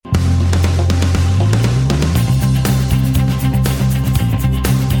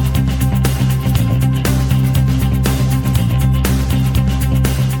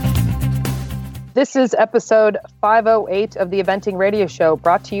This is episode 508 of the Eventing Radio Show,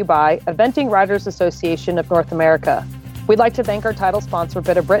 brought to you by Eventing Writers Association of North America. We'd like to thank our title sponsor,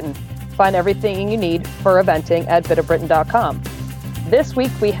 Bit of Britain. Find everything you need for eventing at bitofbritain.com. This week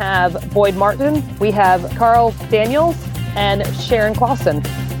we have Boyd Martin, we have Carl Daniels, and Sharon Clausen.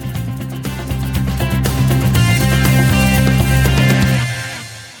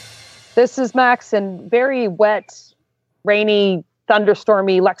 This is Max in very wet, rainy,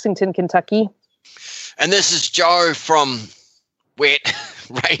 thunderstormy Lexington, Kentucky. And this is Joe from wet,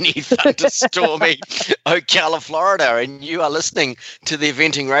 rainy, thunderstormy Ocala, Florida, and you are listening to the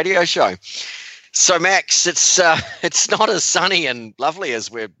Eventing Radio Show. So, Max, it's not as sunny and lovely as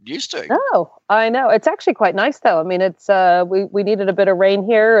we're used to. Oh, I know. It's actually quite nice, though. I mean, it's we needed a bit of rain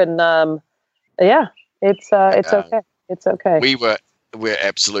here, and yeah, it's okay. It's okay. We're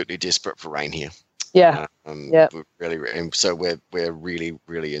absolutely desperate for rain here. Yeah. We're we're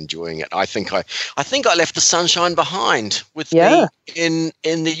really enjoying it. I think I left the sunshine behind with me in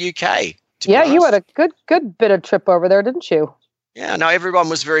the UK. Yeah, you had a good bit of trip over there, didn't you? Yeah, no, everyone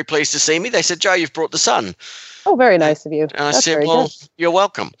was very pleased to see me. They said, "Joe, you've brought the sun." Oh, very nice of you. And I said, "Well, you're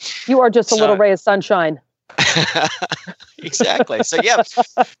welcome." You are just a little ray of sunshine. Exactly. So yeah,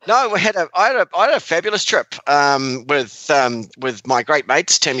 no, I had a fabulous trip with my great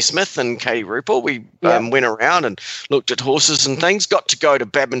mates Tammy Smith and Katie Rupel. We went around and looked at horses and things. Got to go to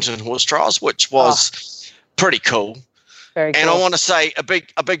Badminton Horse Trials, which was pretty cool. Very cool. And I want to say a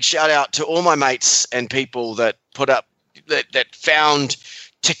big shout out to all my mates and people that put up that found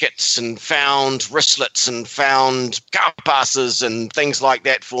tickets and found wristlets and found car passes and things like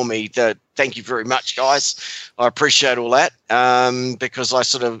that for me. Thank you very much, guys. I appreciate all that because I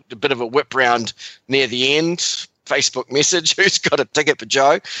sort of a bit of a whip round near the end, Facebook message, who's got a ticket for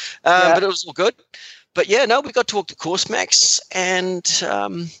Joe? But it was all good. But yeah, no, we got to walk the course, Max, and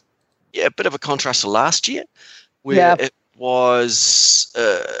a bit of a contrast to last year where it was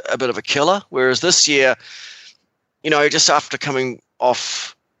a bit of a killer, whereas this year, you know, just after coming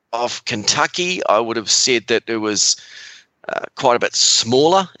off Kentucky, I would have said that it was quite a bit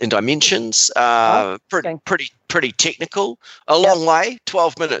smaller in dimensions, pretty technical. A long way.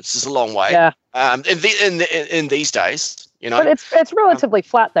 12 minutes is a long way. Yeah. In these days, you know. But it's relatively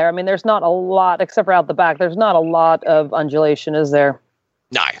flat there. I mean, there's not a lot, except for out the back. There's not a lot of undulation, is there?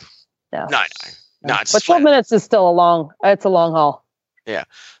 No. But 12 minutes is still a long haul. Yeah.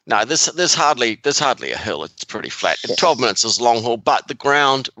 No, there's hardly a hill. It's pretty flat. 12 minutes is a long haul, but the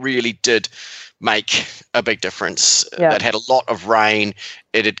ground really did make a big difference. Yeah. It had a lot of rain.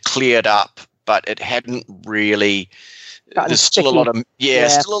 It had cleared up, but it hadn't really. There's still a lot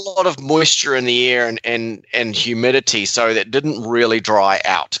of moisture in the air and humidity, so that didn't really dry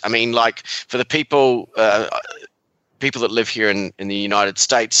out. I mean, like for the people that live here in the United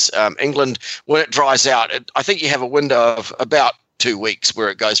States, England, when it dries out, I think you have a window of about 2 weeks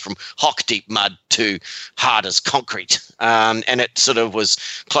where it goes from hock deep mud to hard as concrete, and it sort of was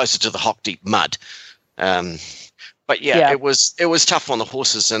closer to the hock deep mud. But it was tough on the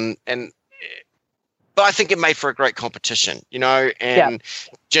horses, but I think it made for a great competition, you know. And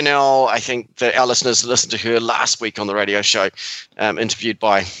Janelle, I think that our listeners listened to her last week on the radio show, interviewed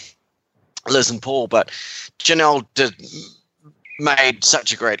by Liz and Paul, but Janelle made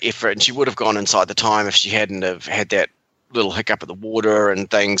such a great effort, and she would have gone inside the time if she hadn't have had that little hiccup at the water and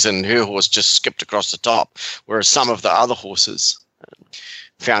things, and her horse just skipped across the top, whereas some of the other horses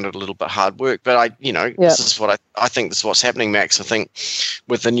found it a little bit hard work. But this is what I think this is what's happening, Max. I think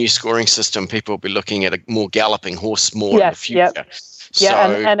with the new scoring system, people will be looking at a more galloping horse more in the future.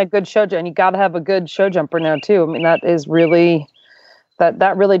 Yep. And a good show jumper. And you got to have a good show jumper now too. I mean, that is really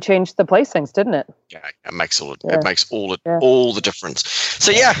that really changed the placings, didn't it? Yeah, it makes all the difference.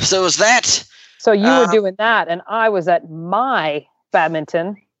 So so it was that. So you were doing that, and I was at my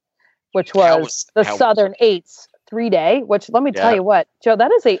badminton, which was the Southern Eights 3-day, which let me tell you what, Joe,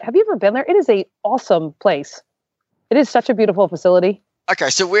 have you ever been there? It is a awesome place. It is such a beautiful facility.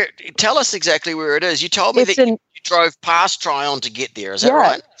 Okay, so tell us exactly where it is. You told me you drove past Tryon to get there. Is that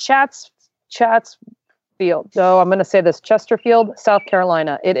right? Chatsfield. No, I'm going to say this, Chesterfield, South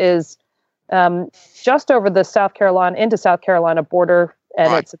Carolina. It is just over the into South Carolina border.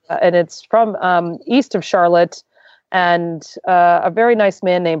 And it's from east of Charlotte, and a very nice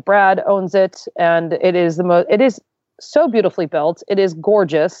man named Brad owns it. And it is so beautifully built. It is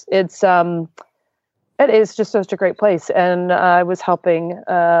gorgeous. It is just such a great place. And I was helping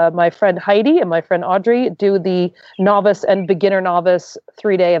my friend Heidi and my friend Audrey do the novice and beginner novice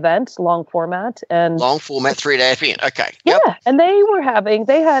 3-day event, long format 3-day event. Okay. Yeah. Yep. And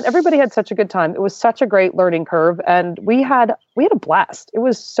everybody had such a good time. It was such a great learning curve, and we had a blast. It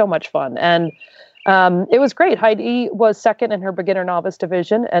was so much fun. And It was great. Heidi was second in her beginner novice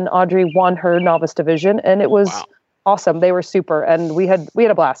division, and Audrey won her novice division, and it was awesome. They were super, and we had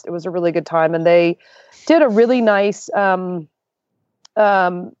a blast. It was a really good time, and they did a really nice.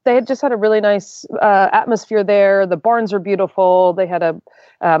 They had just had a really nice atmosphere there. The barns were beautiful. They had a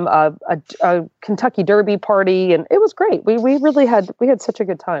Kentucky Derby party, and it was great. We had such a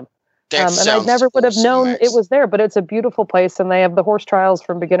good time. And I never would have known it was there, but it's a beautiful place, and they have the horse trials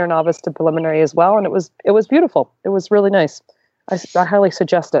from beginner novice to preliminary as well, and it was beautiful. It was really nice. I highly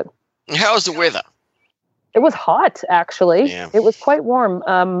suggest it. How was the weather? It was hot, actually. Yeah. It was quite warm.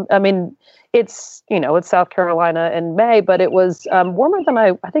 I mean, it's South Carolina in May, but it was warmer than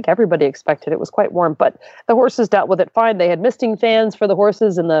I think everybody expected. It was quite warm, but the horses dealt with it fine. They had misting fans for the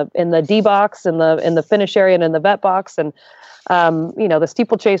horses in the D box, in the finish area, and in the vet box, and the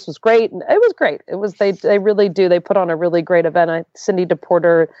steeplechase was great. And it was great. It was they really do. They put on a really great event. Cindy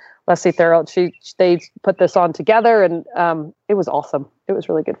DePorter, Leslie Theriault, they put this on together, and it was awesome. It was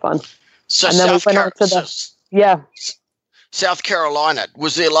really good fun. So and then we went on to South Carolina,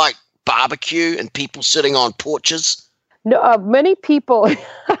 was there like barbecue and people sitting on porches? No, many people. It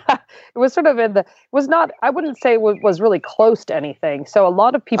was sort of I wouldn't say it was really close to anything. So a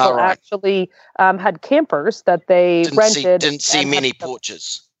lot of people actually had campers that they rented. Didn't see many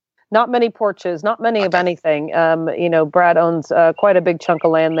porches. Not many porches, not many of anything. Brad owns quite a big chunk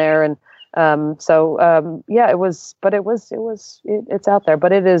of land there, and it's out there,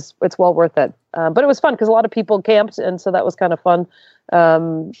 but it's well worth it. But it was fun because a lot of people camped, and so that was kind of fun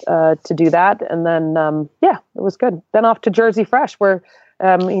to do that. And then it was good. Then off to Jersey Fresh, where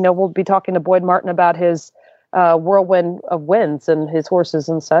we'll be talking to Boyd Martin about his whirlwind of wins and his horses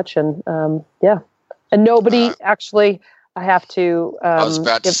and such. And and nobody actually. I have to. I was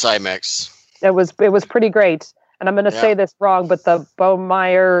about to say, Max. It was pretty great. And I'm going to say this wrong, but the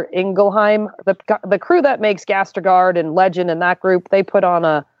Bowmeyer Ingelheim, the crew that makes Gastergaard and Legend and that group, they put on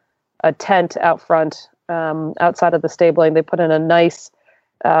a tent out front, outside of the stabling. They put in a nice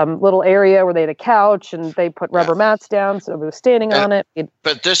little area where they had a couch, and they put rubber mats down, so we were standing on it.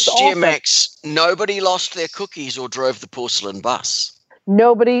 But this year, Max, nobody lost their cookies or drove the porcelain bus.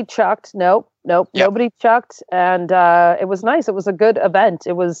 Nobody chucked. Nope. Yep. Nobody chucked. And it was nice. It was a good event.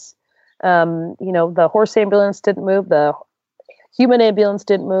 It was, the horse ambulance didn't move. The human ambulance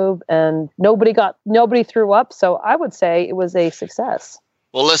didn't move, and nobody threw up. So I would say it was a success.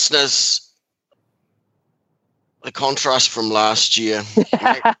 Well, listeners, the contrast from last year,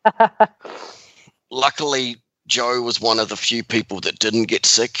 luckily, Joe was one of the few people that didn't get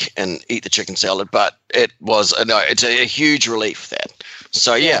sick and eat the chicken salad, but it's a huge relief that.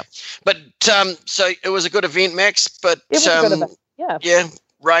 So but so it was a good event, Max. But it was a good event.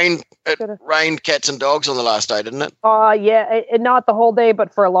 Rained cats and dogs on the last day, didn't it? It not the whole day,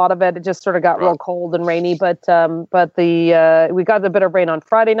 but for a lot of it, it just sort of got real cold and rainy. But we got a bit of rain on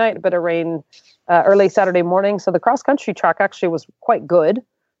Friday night, a bit of rain early Saturday morning. So the cross country track actually was quite good.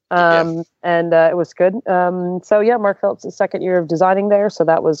 And it was good. Mark Phillips' second year of designing there, so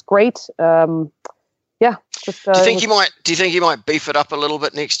that was great. Do you think he might beef it up a little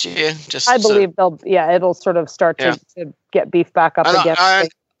bit next year? I believe it'll sort of start to get beefed back up again.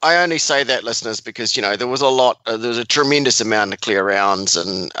 I only say that, listeners, because there was a tremendous amount of clear rounds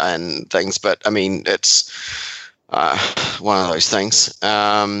and things, but I mean it's one of those things.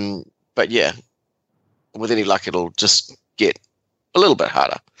 But with any luck, it'll just get a little bit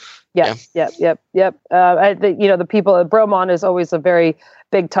harder. Yep. The people at Bromont is always a very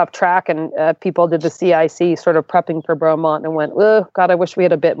big, tough track, and people did the CIC sort of prepping for Bromont and went, oh, God, I wish we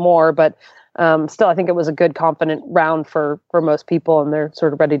had a bit more. But still, I think it was a good, confident round for most people, and they're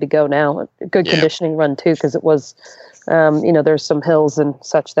sort of ready to go now. A good conditioning run, too, because it was, there's some hills and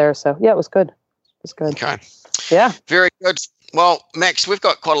such there. So, it was good. It was good. Okay. Yeah. Very good. Well, Max, we've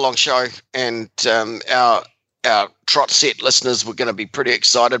got quite a long show, and our trot set listeners were going to be pretty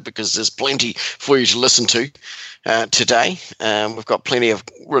excited because there's plenty for you to listen to today. We've got plenty of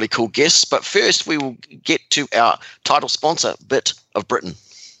really cool guests, but first we will get to our title sponsor, Bit of Britain.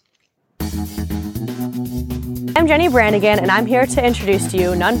 I'm Jenny Brannigan, and I'm here to introduce to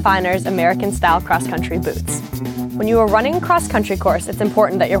you None Finer's American-style cross-country boots. When you are running a cross-country course, it's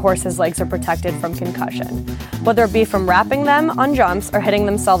important that your horse's legs are protected from concussion, whether it be from wrapping them on jumps or hitting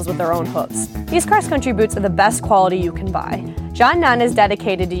themselves with their own hooves. These cross-country boots are the best quality you can buy. John Nunn is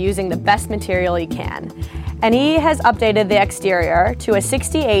dedicated to using the best material he can, and he has updated the exterior to a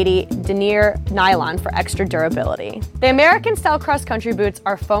 60-80 denier nylon for extra durability. The American-style cross-country boots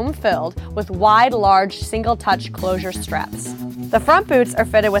are foam-filled with wide, large, single-touch closure straps. The front boots are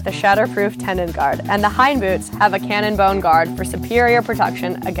fitted with a shatterproof tendon guard, and the hind boots have a cannon bone guard for superior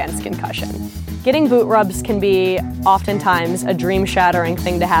protection against concussion. Getting boot rubs can be oftentimes a dream-shattering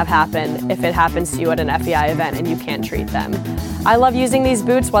thing to have happen if it happens to you at an FEI event and you can't treat them. I love using these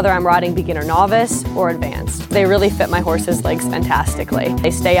boots whether I'm riding beginner novice or advanced. They really fit my horse's legs fantastically.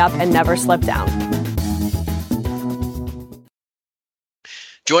 They stay up and never slip down.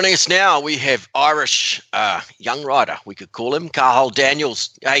 Joining us now, we have Irish young rider, we could call him, Cathal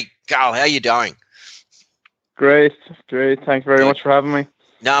Daniels. Hey, Carl, how are you doing? Great. Thanks very much for having me.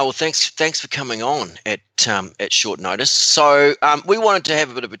 No, well, thanks for coming on at short notice. So we wanted to have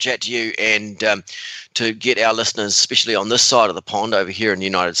a bit of a chat to you and to get our listeners, especially on this side of the pond over here in the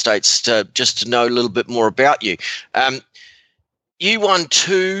United States, just to know a little bit more about you. You won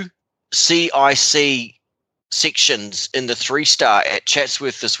 2 CIC sections in the 3-star at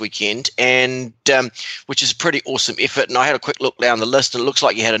Chatsworth this weekend, and which is a pretty awesome effort. And I had a quick look down the list, and it looks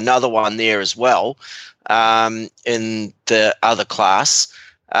like you had another one there as well in the other class.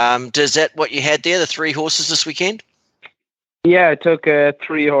 Is that what you had there, the 3 horses this weekend? Yeah, I took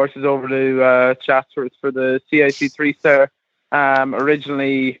 3 horses over to Chatsworth for the CIC 3-star.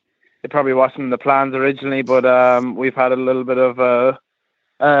 Originally, it probably wasn't in the plans originally, but we've had a little bit of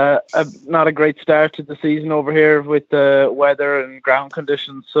not a great start to the season over here with the weather and ground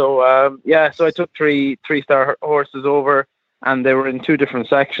conditions. So so I took 3-star horses over, and they were in 2 different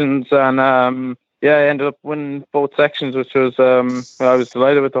sections, and I ended up winning both sections, which was I was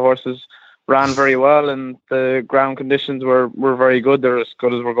delighted with. The horses ran very well, and the ground conditions were very good. They're as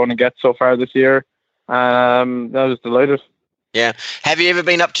good as we're going to get so far this year. I was delighted. Yeah. Have you ever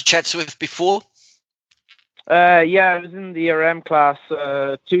been up to Chatsworth before? I was in the RM class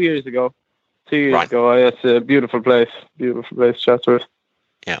 2 years ago. 2 years ago. It's a beautiful place, Chatsworth.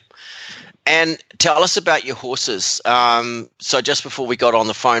 Yeah. And tell us about your horses. So just before we got on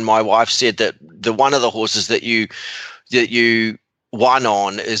the phone, my wife said that one of the horses that you won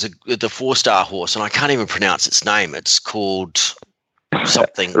on is the 4-star horse, and I can't even pronounce its name. It's called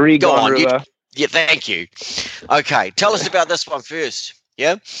something. Go on. Yeah, thank you. Okay, tell us about this one first.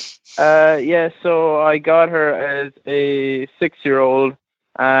 Yeah. So I got her as a 6-year-old.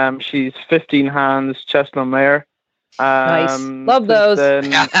 She's 15 hands chestnut mare. Nice. Love those.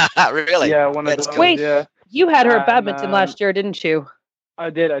 Really? Yeah, one of those. Cool. Wait, you had her at badminton last year, didn't you? I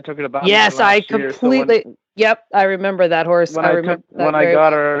did. I took her to badminton. Yes, I completely. Yep, I remember that horse. When I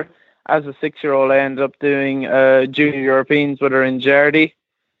got her as a 6-year-old, I ended up doing junior Europeans with her in Jardy,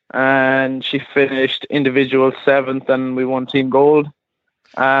 and she finished individual 7th, and we won team gold.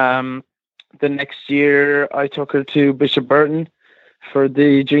 The next year, I took her to Bishop Burton for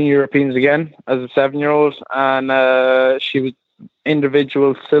the junior Europeans again as a 7-year-old, and she was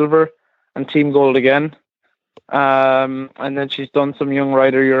individual silver and team gold again. And then she's done some young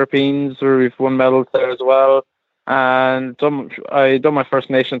rider Europeans where we've won medals there as well. And I done my first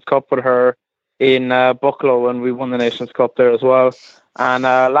Nations Cup with her in Bucklow, and we won the Nations Cup there as well. And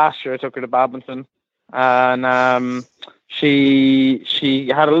last year I took her to badminton, and she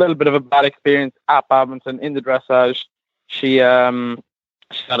had a little bit of a bad experience at badminton in the dressage. She got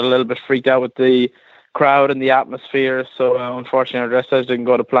a little bit freaked out with the crowd and the atmosphere, so unfortunately her dressage didn't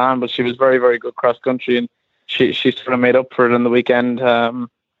go to plan, but she was very, very good cross country, and she sort of made up for it on the weekend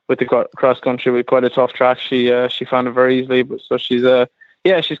with the cross country with quite a tough track. She found it very easily, but so she's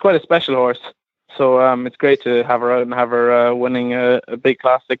quite a special horse. So it's great to have her out and have her winning a big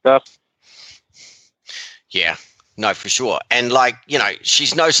class like that. Yeah, no, for sure. And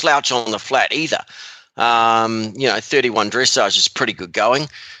she's no slouch on the flat either. 31 dressage is pretty good going,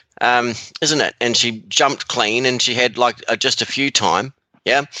 isn't it? And she jumped clean, and she had just a few time.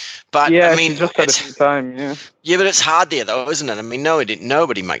 Yeah, but yeah, I mean, she just had a few time. Yeah. Yeah, but it's hard there though, isn't it? I mean,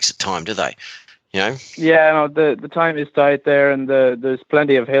 nobody makes the time, do they? Yeah, no, the time is tight there, and there's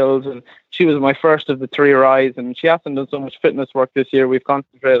plenty of hills, and she was my first of the 3 rides, and she hasn't done so much fitness work this year. We've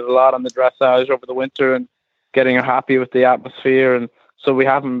concentrated a lot on the dressage over the winter and getting her happy with the atmosphere, and so we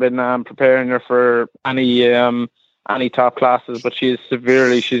haven't been preparing her for any top classes, but she's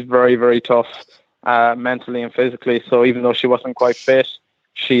very, very tough mentally and physically. So even though she wasn't quite fit,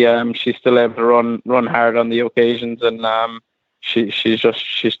 she's still able to run hard on the occasions, and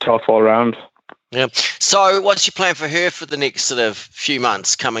she's tough all around. Yeah. So what's your plan for her for the next sort of few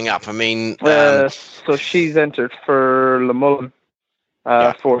months coming up? I mean, so she's entered for Le Mullen,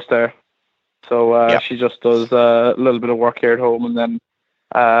 4-star. So she just does a little bit of work here at home, and then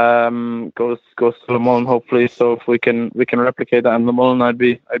goes to Le Mullen hopefully. So if we can replicate that in Le Mullen, I'd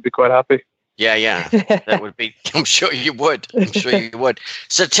be quite happy. Yeah, that would be. I'm sure you would.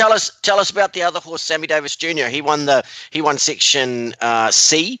 So tell us about the other horse, Sammy Davis Jr. He won section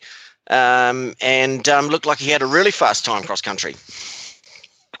C, and looked like he had a really fast time cross country.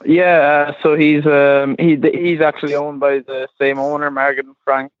 Yeah, so he's actually owned by the same owner, Margaret and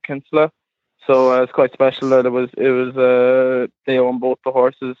Frank Kinsella. So it's quite special that they own both the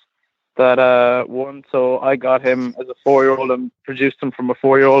horses that won. So I got him as a 4-year-old and produced him from a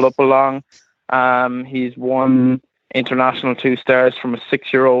 4-year-old up along. He's won international 2 stars from a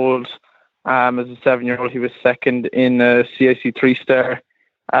 6-year-old. As a 7-year-old, he was second in a CIC 3-star.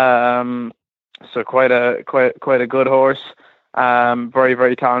 So quite a good horse. Very,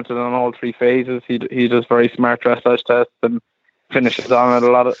 very talented on all 3 phases. He does very smart dressage tests and finishes on it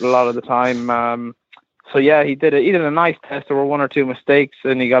a lot of the time. So yeah, he did a nice test. There were 1 or 2 mistakes,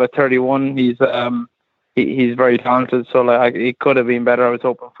 and he got a 31. He's very talented. So like he could have been better. I was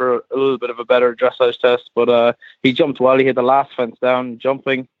hoping for a little bit of a better dressage test, but he jumped well. He hit the last fence down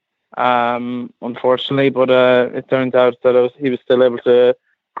jumping, unfortunately. But it turns out that he was still able to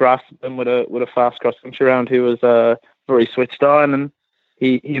grasp him with a fast cross country round. He was very switched on, and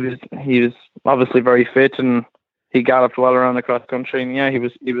he was obviously very fit, and he galloped well around the cross country. And yeah, he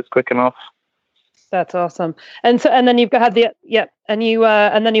was quick enough. That's awesome. And then you had the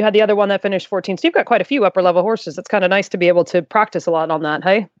other one that finished 14th. So you've got quite a few upper level horses. It's kind of nice to be able to practice a lot on that.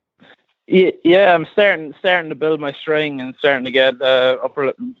 Hey. Yeah, I'm starting to build my string and starting to get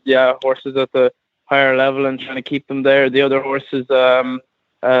horses at the higher level and trying to keep them there. The other horses,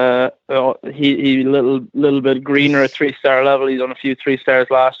 he little bit greener at 3-star level. He's on a few 3 stars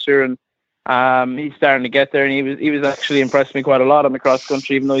last year, and he's starting to get there. And he was actually impressed me quite a lot on the cross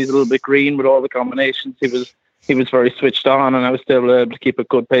country, even though he's a little bit green with all the combinations. He was very switched on, and I was still able to keep a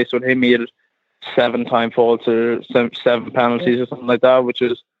good pace with him. He had 7 time faults or 7 penalties or something like that, which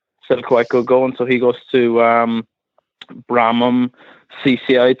is still quite good going. So he goes to Bramham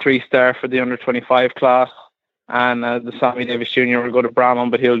CCI 3-star for the under 25 class. And the Sammy Davis Jr. will go to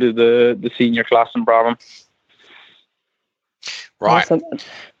Bramham, but he'll do the senior class in Bramham. Right. Awesome.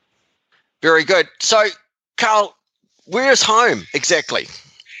 Very good. So, Carl, where's home exactly?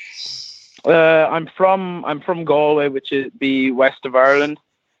 I'm from Galway, which is the west of Ireland,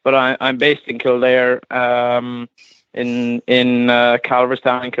 but I'm based in Kildare, in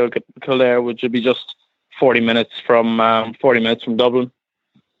Calverstown in Kildare, which would be just 40 minutes from Dublin.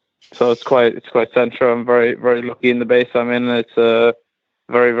 So it's quite central. I'm very, very lucky in the base I'm in. It's a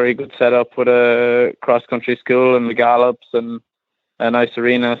very, very good setup with a cross country school and the gallops and a nice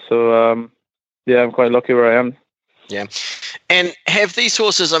arena. So yeah, I'm quite lucky where I am. Yeah. And have these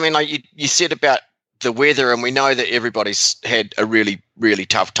horses, I mean, like you said about the weather, and we know that everybody's had a really, really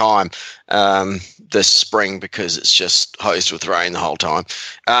tough time this spring because it's just hosed with rain the whole time.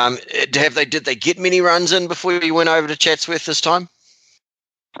 Did they get many runs in before you went over to Chatsworth this time?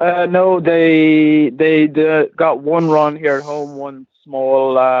 No, they got 1 run here at home, 1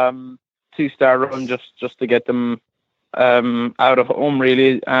 small 2-star run just to get them out of home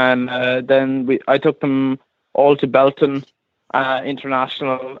really, and then I took them all to Belton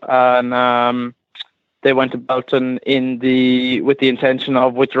International, and they went to Belton with the intention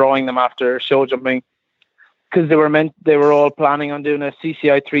of withdrawing them after show jumping, because they were all planning on doing a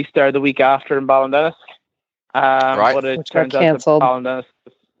CCI 3-star the week after in Ballindennis. Right. But it turns out that Ballindennis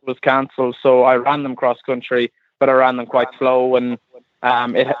was cancelled, so I ran them cross country, but I ran them quite slow, and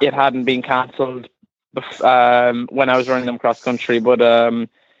it hadn't been cancelled when I was running them cross country, but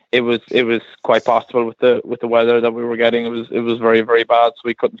it was quite possible with the weather that we were getting. It was very, very bad, so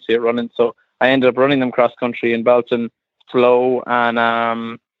we couldn't see it running. So I ended up running them cross country in Belton slow,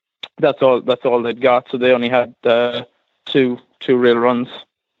 and that's all they'd got. So they only had two real runs.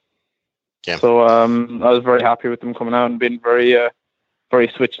 Yeah. So I was very happy with them coming out and being very very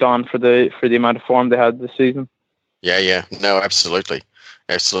switched on for the amount of form they had this season. Yeah. No, absolutely.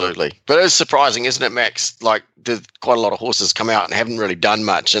 But it's surprising, isn't it, Max? Like, there's quite a lot of horses come out and haven't really done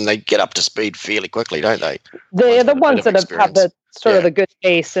much, and they get up to speed fairly quickly, don't they? They're the ones that have the sort of the good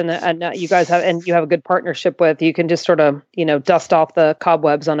pace, and you guys have a good partnership with. You can just sort of dust off the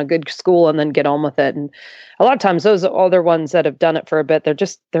cobwebs on a good school and then get on with it. And a lot of times, those other ones that have done it for a bit,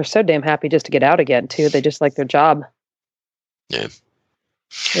 they're so damn happy just to get out again too. They just like their job. Yeah.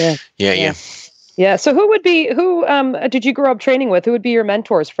 Yeah. So who did you grow up training with? Who would be your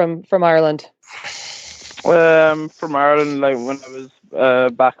mentors from Ireland? From Ireland, like when I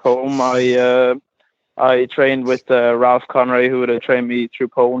was back home, I trained with Ralph Conroy, who would have trained me through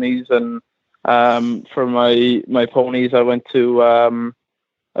ponies, and for my ponies, I went to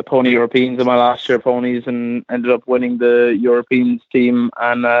a Pony Europeans in my last year ponies and ended up winning the Europeans team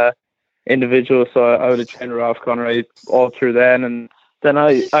and individual. So I would have trained Ralph Conroy all through then, and then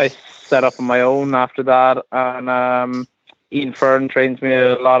I set up on my own after that, and Ian Fern trains me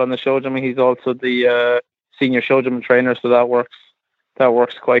a lot on the show jumping. He's also the senior show jumping trainer, so that works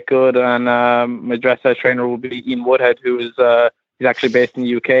works quite good. And my dressage trainer will be Ian Woodhead, who is he's actually based in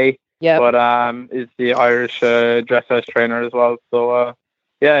the UK, but is the Irish dressage trainer as well. So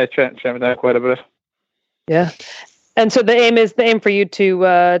I train with that quite a bit. Yeah. And so the aim for you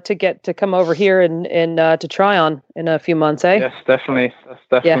to get to come over here and to try on in a few months, eh? Yes, definitely.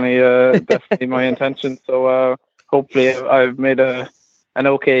 That's definitely my intention. So hopefully I've made an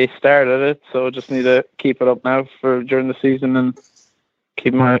okay start at it. So just need to keep it up now for during the season and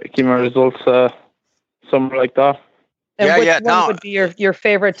keep my results somewhere like that. And which one would be your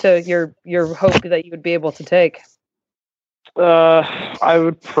favorite your hope that you would be able to take? I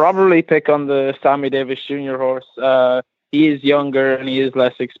would probably pick on the Sammy Davis Jr. horse. He is younger and he is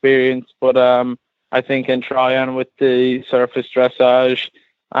less experienced, but I think in Tryon with the surface dressage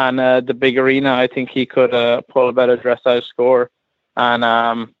and the big arena, I think he could pull a better dressage score,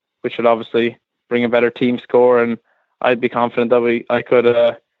 and which would obviously bring a better team score. And I'd be confident that I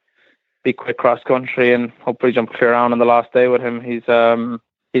could be quick cross country and hopefully jump clear around on the last day with him. He's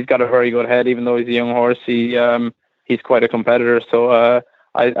got a very good head, even though he's a young horse. He's quite a competitor, so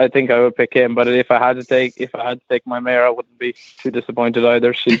I think I would pick him. But if I had to take my mare, I wouldn't be too disappointed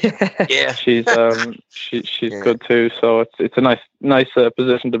either. She's good too. So it's a nice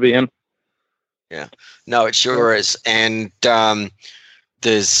position to be in. Yeah, no, it sure is, and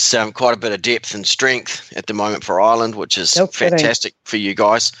there's quite a bit of depth and strength at the moment for Ireland, which is fantastic for you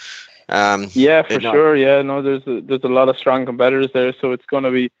guys. Sure. Yeah, no, there's a lot of strong competitors there, so it's going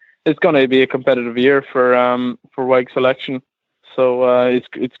to be a competitive year for Wag Selection. So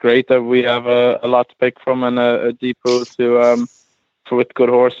it's great that we have a lot to pick from and a deep pool with good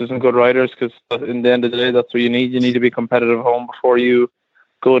horses and good riders, because in the end of the day, that's what you need. You need to be competitive at home before you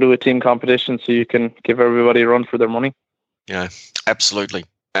go to a team competition, so you can give everybody a run for their money. Yeah, absolutely.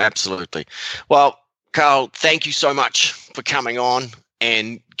 Well, Carl, thank you so much for coming on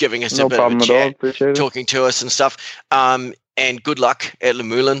and giving us a bit of a chat, talking to us and stuff. And good luck at Le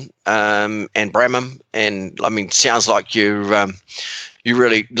Moulin and Bramham. And I mean, sounds like you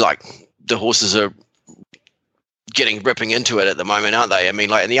really like the horses are ripping into it at the moment, aren't they? I mean,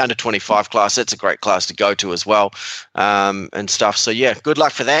 like in the under 25 class, that's a great class to go to as well, and stuff. So yeah, good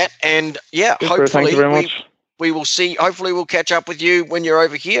luck for that. And yeah, hopefully we will see. Hopefully we'll catch up with you when you're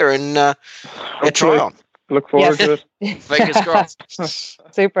over here and at Tryon. Look forward to it. Fingers crossed.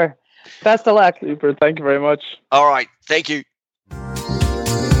 Super. Best of luck. Super. Thank you very much. All right. Thank you.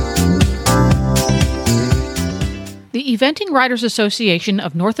 The Eventing Riders Association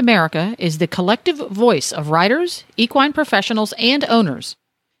of North America is the collective voice of riders, equine professionals, and owners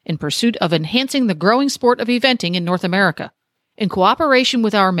in pursuit of enhancing the growing sport of eventing in North America. In cooperation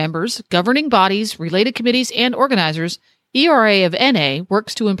with our members, governing bodies, related committees, and organizers, ERA of NA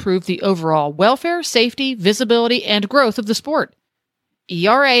works to improve the overall welfare, safety, visibility, and growth of the sport.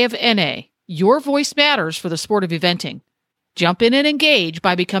 ERA of NA, your voice matters for the sport of eventing. Jump in and engage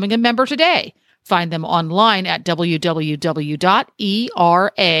by becoming a member today. Find them online at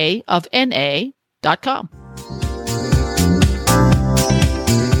www.eraofna.com.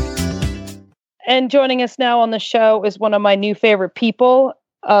 And joining us now on the show is one of my new favorite people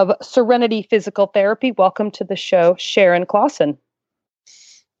of Serenity Physical Therapy. Welcome to the show, Sharon Clausen.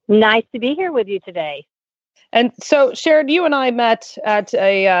 Nice to be here with you today. And so, Sharon, you and I met at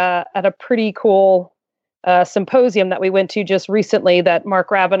a pretty cool symposium that we went to just recently that Mark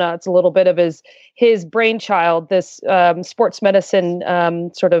Ravenot's a little bit of his brainchild, this sports medicine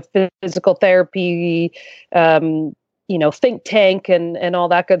sort of physical therapy think tank and all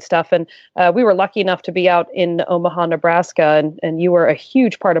that good stuff. And we were lucky enough to be out in Omaha, Nebraska, and you were a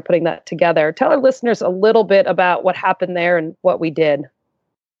huge part of putting that together. Tell our listeners a little bit about what happened there and what we did.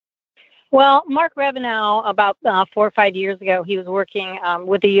 Well, Mark Ravenot, about 4 or 5 years ago, he was working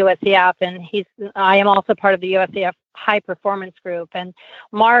with the USCF, and I am also part of the USCF High Performance Group. And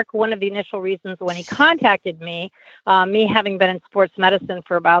Mark, one of the initial reasons when he contacted me, me having been in sports medicine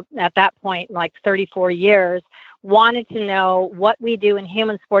for about, at that point, like 34 years, wanted to know what we do in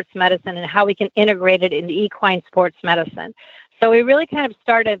human sports medicine and how we can integrate it into equine sports medicine. So we really kind of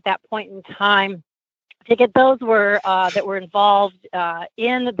started at that point in time to get those that were involved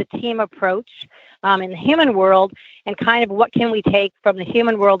in the team approach in the human world, and kind of what can we take from the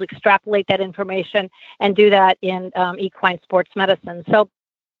human world, extrapolate that information, and do that in equine sports medicine. So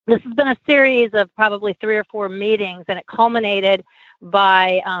this has been a series of probably 3 or 4 meetings, and it culminated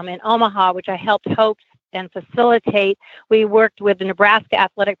by in Omaha, which I helped host and facilitate. We worked with the Nebraska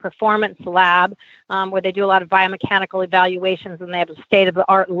Athletic Performance Lab, where they do a lot of biomechanical evaluations, and they have a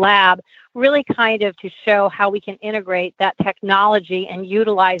state-of-the-art lab, really kind of to show how we can integrate that technology and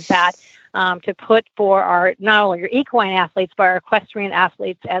utilize that to put for our not only your equine athletes but our equestrian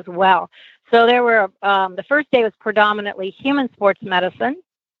athletes as well. So there were the first day was predominantly human sports medicine.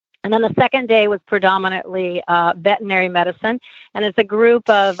 And then the second day was predominantly veterinary medicine, and it's a group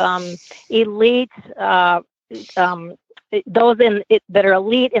of elite, those that are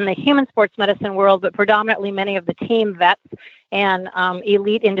elite in the human sports medicine world, but predominantly many of the team vets and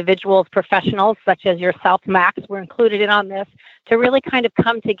elite individuals, professionals such as yourself, Max, were included in on this to really kind of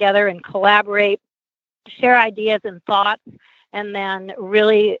come together and collaborate, share ideas and thoughts, and then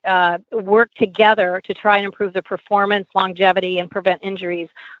really work together to try and improve the performance, longevity, and prevent injuries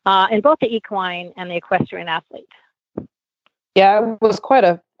in both the equine and the equestrian athlete. Yeah, it was quite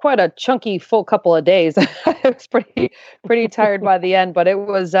a chunky, full couple of days. I was pretty tired by the end, but it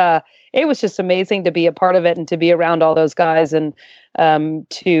was just amazing to be a part of it and to be around all those guys and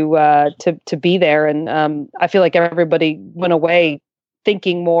to be there. And I feel like everybody went away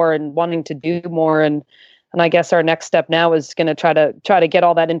thinking more and wanting to do more. And I guess our next step now is going to try to get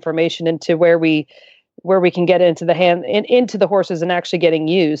all that information into where we can get into the horses and actually getting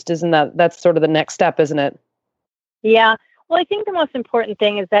used. That's sort of the next step, isn't it? Yeah. Well, I think the most important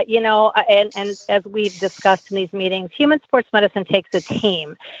thing is that, and as we've discussed in these meetings, human sports medicine takes a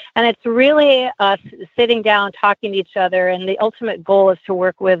team, and it's really us sitting down, talking to each other, and the ultimate goal is to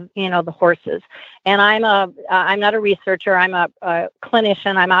work with, the horses. And I'm not a researcher. I'm a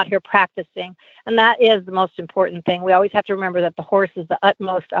clinician. I'm out here practicing, and that is the most important thing. We always have to remember that the horse is the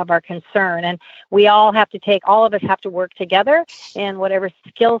utmost of our concern, and all of us have to work together in whatever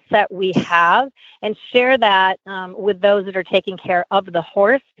skill set we have and share that with those that are taking care of the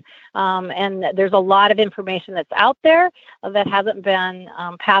horse. And there's a lot of information that's out there that hasn't been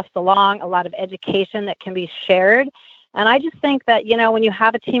passed along, a lot of education that can be shared. And I just think that, when you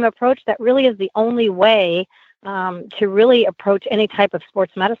have a team approach, that really is the only way to really approach any type of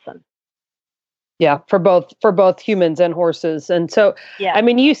sports medicine. Yeah, for both humans and horses. And so, yeah. I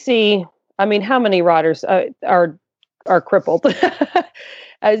mean, how many riders are crippled?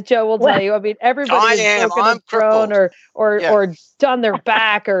 As Joe will tell you, I mean, everybody has broken a throne or done their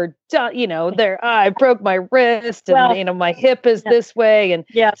back or done, I broke my wrist and my hip is this way, and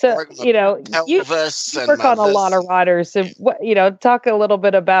so you work on a lot of riders. And talk a little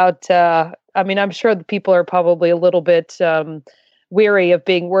bit about. I'm sure the people are probably a little bit weary of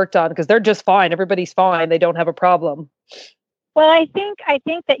being worked on because they're just fine. Everybody's fine. They don't have a problem. Well, I think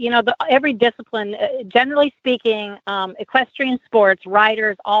that, every discipline, generally speaking, equestrian sports,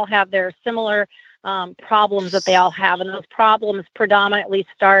 riders all have their similar problems that they all have. And those problems predominantly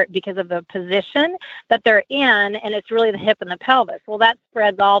start because of the position that they're in, and it's really the hip and the pelvis. Well, that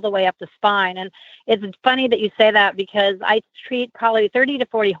spreads all the way up the spine. And it's funny that you say that because I treat probably 30 to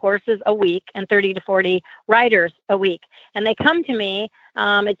 40 horses a week and 30 to 40 riders a week. And they come to me.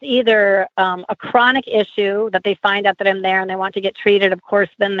 It's either a chronic issue that they find out that I'm there and they want to get treated. Of course,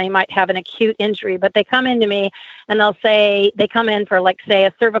 then they might have an acute injury, but they come into me and they'll say they come in for, say,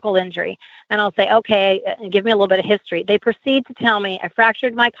 a cervical injury. And I'll say, okay, give me a little bit of history. They proceed to tell me I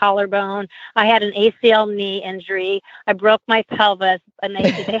fractured my collarbone. I had an ACL knee injury. I broke my pelvis. And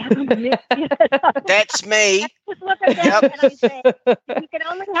they have That's me. I just look at them and I say, you can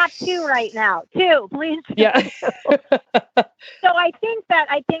only have two right now. Two, please. Yeah. So I think that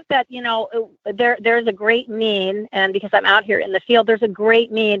there's a great need, and because I'm out here in the field, there's a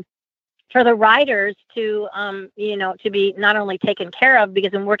great need for the riders to to be not only taken care of,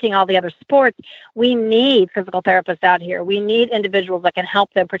 because in working all the other sports, we need physical therapists out here. We need individuals that can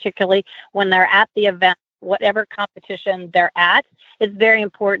help them, particularly when they're at the event, whatever competition they're at. It's very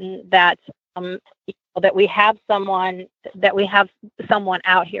important that that we have someone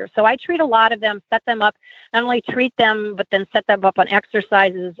out here. So I treat a lot of them, set them up, not only treat them, but then set them up on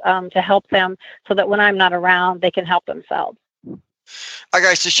exercises to help them so that when I'm not around, they can help themselves.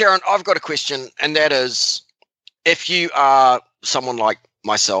 Okay, so Sharon, I've got a question, and that is, if you are someone like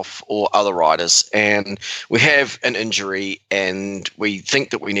myself or other riders and we have an injury and we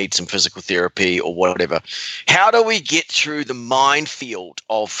think that we need some physical therapy or whatever, how do we get through the minefield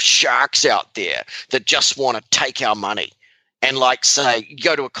of sharks out there that just want to take our money? And say, you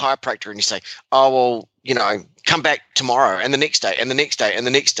go to a chiropractor and you say, oh, well, come back tomorrow and the next day and the next day and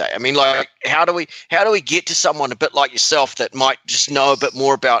the next day. I mean, how do we get to someone a bit like yourself that might just know a bit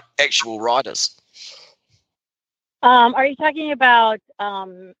more about actual riders? Are you talking about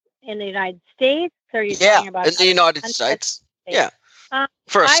in the United States? Or are you talking about in the United States? Yeah.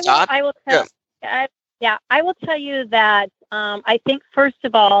 For a start. I will tell you that I think, first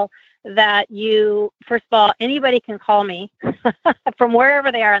of all, that you, first of all, anybody can call me from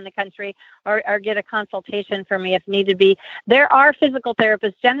wherever they are in the country or get a consultation from me if needed be. There are physical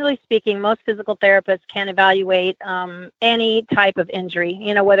therapists. Generally speaking, most physical therapists can evaluate any type of injury,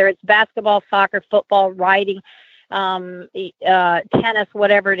 whether it's basketball, soccer, football, riding, tennis,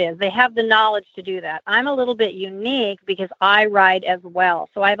 whatever it is. They have the knowledge to do that. I'm a little bit unique because I ride as well.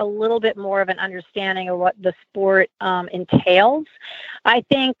 So I have a little bit more of an understanding of what the sport entails. I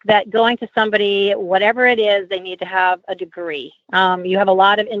think that going to somebody, whatever it is, they need to have a degree. You have a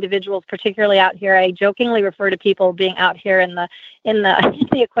lot of individuals, particularly out here. I jokingly refer to people being out here in the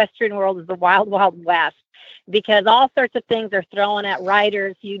equestrian world as the wild, wild west, because all sorts of things are thrown at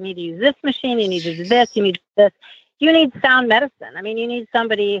riders. You need to use this machine. You need to do this. You need this. You need sound medicine. I mean, you need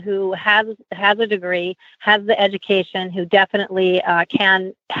somebody who has a degree, has the education, who definitely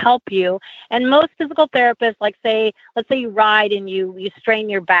can help you. And most physical therapists, let's say you ride and you strain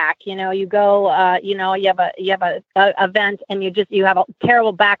your back. You go, you have a event and you have a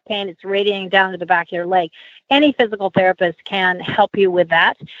terrible back pain. It's radiating down to the back of your leg. Any physical therapist can help you with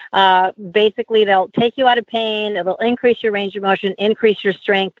that. Basically, they'll take you out of pain. It'll increase your range of motion, increase your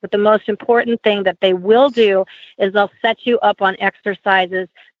strength. But the most important thing that they will do is they'll set you up on exercises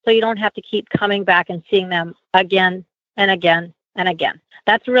so you don't have to keep coming back and seeing them again and again and again.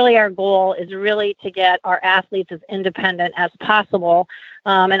 That's really our goal, is really to get our athletes as independent as possible,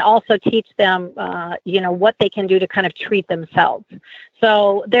 and also teach them, what they can do to kind of treat themselves.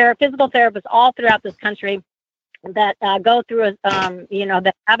 So there are physical therapists all throughout this country that go through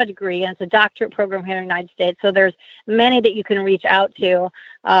that have a degree, and it's a doctorate program here in the United States. So there's many that you can reach out to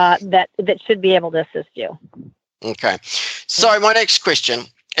that should be able to assist you. Okay. So my next question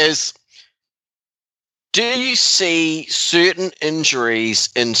is, do you see certain injuries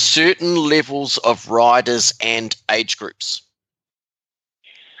in certain levels of riders and age groups?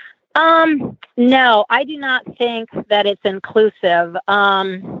 No, I do not think that it's inclusive.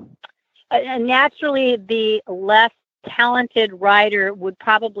 Naturally, the less talented rider would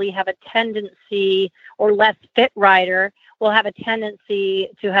probably have a tendency, or less fit rider will have a tendency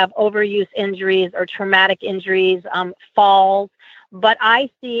to have overuse injuries or traumatic injuries, falls. But I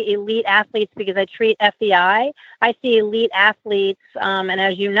see elite athletes, because I treat FEI, I see elite athletes, and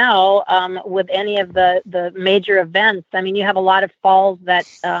as you know, with any of the major events, I mean, you have a lot of falls that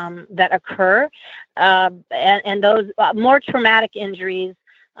occur, and those more traumatic injuries.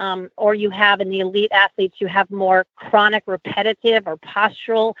 Or you have in the elite athletes, you have more chronic, repetitive, or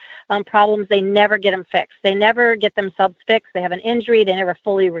postural problems. They never get them fixed. They never get themselves fixed. They have an injury. They never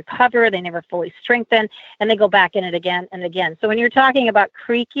fully recover. They never fully strengthen, and they go back in it again and again. So when you're talking about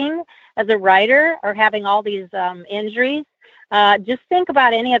creaking as a rider or having all these injuries, just think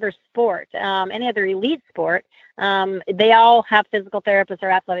about any other sport, any other elite sport. They all have physical therapists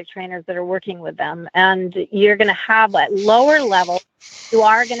or athletic trainers that are working with them. And you're going to have at lower level, you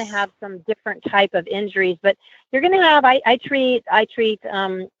are going to have some different type of injuries, but you're going to have, I treat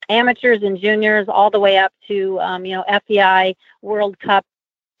amateurs and juniors all the way up to, FEI, World Cup,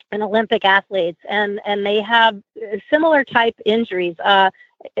 and Olympic athletes. And they have similar type injuries.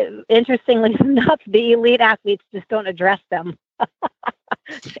 Interestingly enough, the elite athletes just don't address them.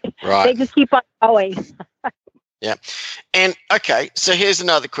 Right. They just keep on going. Yeah. And okay, so here's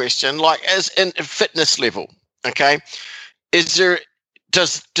another question. Like, as in fitness level, okay, does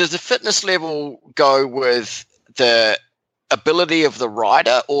the fitness level go with the ability of the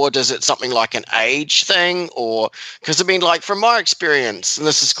rider, or does it something like an age thing? Or because I mean, like, from my experience, and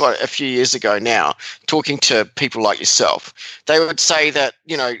this is quite a few years ago now, talking to people like yourself, they would say that,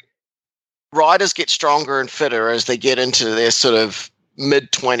 riders get stronger and fitter as they get into their sort of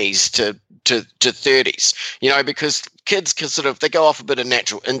mid-20s to 30s, because kids can they go off a bit of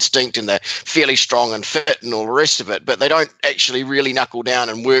natural instinct and they're fairly strong and fit and all the rest of it, but they don't actually really knuckle down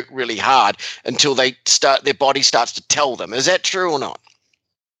and work really hard until their body starts to tell them. Is that true or not?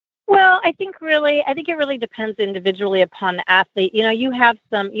 Well, I think it really depends individually upon the athlete. You have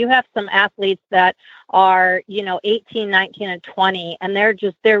some athletes that are, 18, 19, and 20, and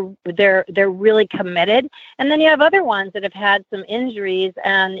they're really committed. And then you have other ones that have had some injuries,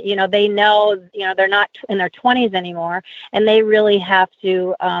 and they know, they're not in their 20s anymore, and they really have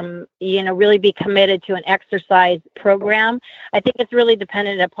to, really be committed to an exercise program. I think it's really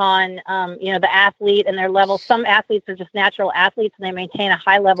dependent upon, the athlete and their level. Some athletes are just natural athletes, and they maintain a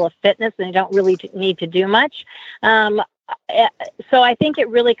high level of fitness, and they don't really need to do much. So I think it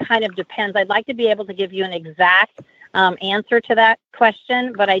really kind of depends. I'd like to be able to give you an exact answer to that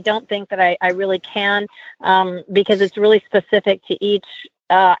question, but I don't think that I really can, because it's really specific to each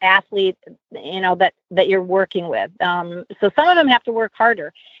athlete, that you're working with. So some of them have to work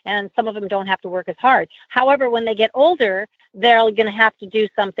harder, and some of them don't have to work as hard. However, when they get older, they're going to have to do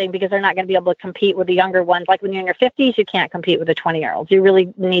something because they're not going to be able to compete with the younger ones. Like when you're in your 50s, you can't compete with the 20-year-olds. You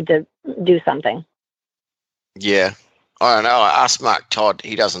really need to do something. Yeah. I don't know. I asked Mark Todd.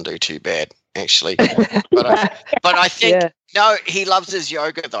 He doesn't do too bad, actually. But I think, no, he loves his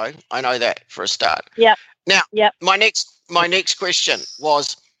yoga, though. I know that for a start. Yeah. Now, my next question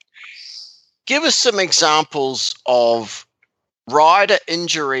was, give us some examples of rider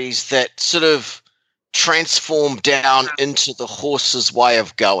injuries that sort of transform down into the horse's way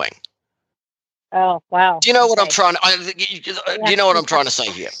of going. Oh, wow. Do you know what I'm trying to? Do you know what I'm trying to say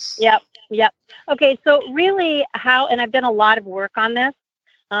here? Yep. Okay, so really, and I've done a lot of work on this.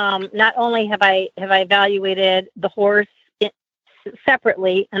 Not only have I evaluated the horse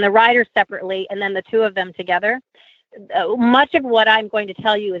separately and the rider separately, and then the two of them together. Much of what I'm going to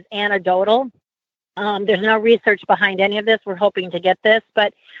tell you is anecdotal. There's no research behind any of this. We're hoping to get this,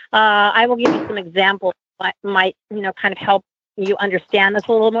 but I will give you some examples that might, kind of help you understand this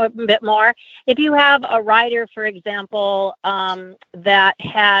a little bit more. If you have a rider, for example, that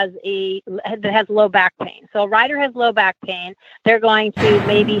has low back pain. So a rider has low back pain. They're going to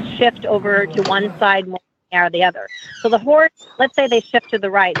maybe shift over to one side more or the other. So the horse, let's say they shift to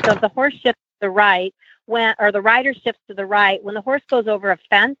the right. So if the horse shifts to the right, or the rider shifts to the right, when the horse goes over a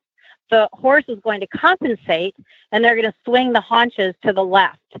fence, the horse is going to compensate, and they're going to swing the haunches to the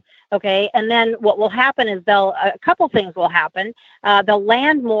left. Okay, and then what will happen is a couple things will happen. They'll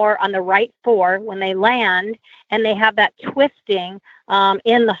land more on the right fore when they land, and they have that twisting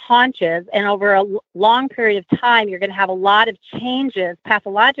in the haunches. And over a long period of time, you're going to have a lot of changes,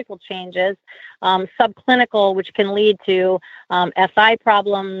 pathological changes, subclinical, which can lead to SI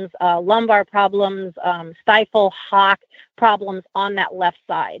problems, lumbar problems, stifle, hock problems on that left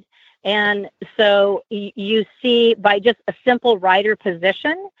side. And so you see, by just a simple rider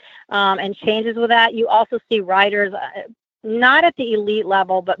position and changes with that, you also see riders, not at the elite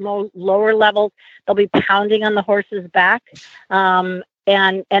level, but more lower levels, they'll be pounding on the horse's back. And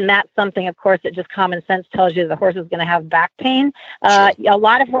that's something, of course, that just common sense tells you the horse is going to have back pain. Sure. A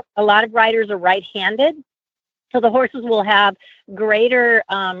lot of riders are right-handed. So the horses will have greater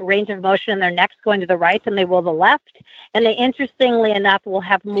range of motion in their necks going to the right than they will the left. And they, interestingly enough, will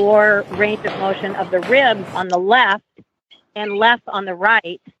have more range of motion of the ribs on the left and less on the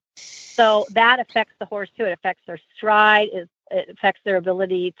right. So that affects the horse too. It affects their stride. It affects their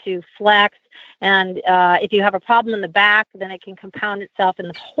ability to flex. And if you have a problem in the back, then it can compound itself in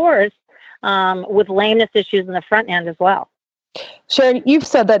the horse with lameness issues in the front end as well. Sharon, you've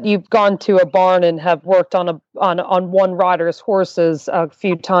said that you've gone to a barn and have worked on one rider's horses a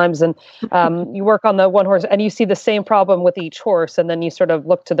few times, and you work on the one horse, and you see the same problem with each horse, and then you sort of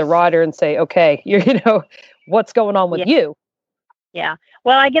look to the rider and say, "Okay, what's going on with you?" Yeah.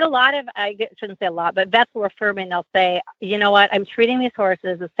 Well, I shouldn't say a lot, but vets will refer me and they'll say, "You know what? I'm treating these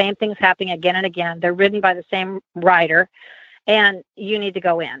horses. The same thing's happening again and again. They're ridden by the same rider. And you need to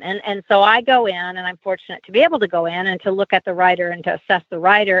go in." And so I go in, and I'm fortunate to be able to go in and to look at the rider and to assess the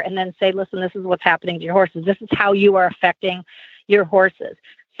rider and then say, "Listen, this is what's happening to your horses. This is how you are affecting your horses."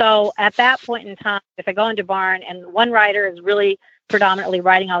 So at that point in time, if I go into barn and one rider is really predominantly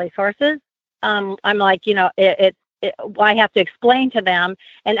riding all these horses, I'm like, I have to explain to them,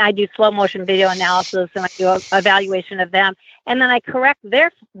 and I do slow motion video analysis, and I do evaluation of them, and then I correct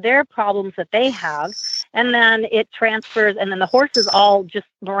their problems that they have, and then it transfers, and then the horses all just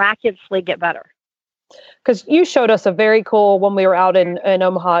miraculously get better. Because you showed us a very cool, when we were out in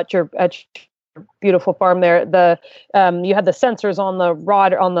Omaha at your beautiful farm there, you had the sensors on the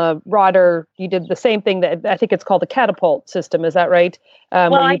rider. You did the same thing that I think it's called the catapult system. Is that right?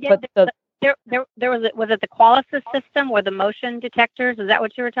 Was it the Qualisys system or the motion detectors? Is that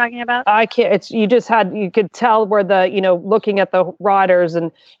what you were talking about? You could tell where looking at the riders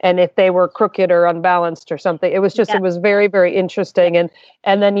and if they were crooked or unbalanced or something. It was just, It was very, very interesting. And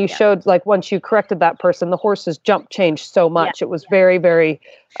then you showed, like, once you corrected that person, the horse's jump changed so much. It was very, very,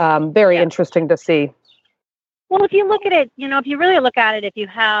 very interesting to see. Well, if you look at it, if you really look at it, if you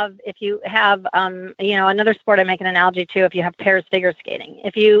have, another sport I make an analogy to, if you have pairs figure skating,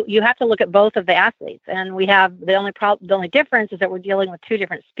 if you have to look at both of the athletes, and we have the only difference is that we're dealing with two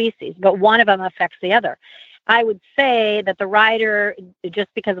different species, but one of them affects the other. I would say that the rider,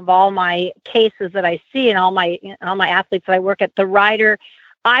 just because of all my cases that I see and all my athletes that I work at,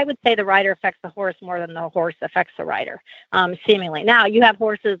 I would say the rider affects the horse more than the horse affects the rider, seemingly. Now, you have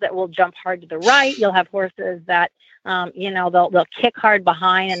horses that will jump hard to the right. You'll have horses that, they'll kick hard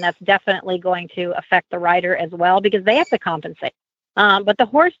behind, and that's definitely going to affect the rider as well because they have to compensate. But the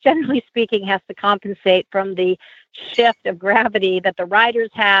horse, generally speaking, has to compensate from the shift of gravity that the riders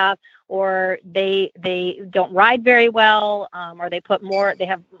have, or they don't ride very well, or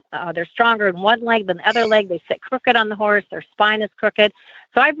they're stronger in one leg than the other leg. They sit crooked on the horse. Their spine is crooked.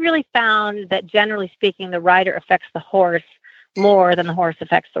 So I've really found that, generally speaking, the rider affects the horse more than the horse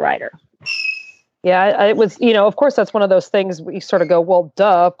affects the rider. Yeah, it was, of course, that's one of those things we sort of go, well,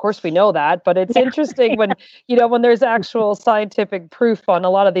 duh, of course we know that. But it's interesting when, when there's actual scientific proof on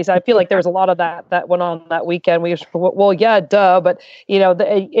a lot of these. I feel like there was a lot of that went on that weekend. We well, yeah, duh. But,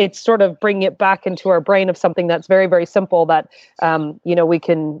 it's sort of bringing it back into our brain of something that's very, very simple that, we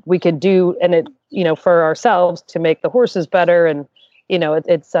can do, and it, for ourselves to make the horses better. And,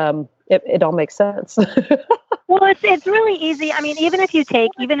 it all makes sense. Well, it's really easy. I mean, even if you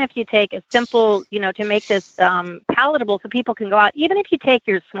take a simple, to make this palatable so people can go out, even if you take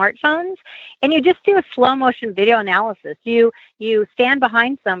your smartphones and you just do a slow motion video analysis, you stand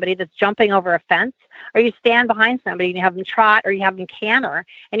behind somebody that's jumping over a fence, or you stand behind somebody and you have them trot, or you have them canter,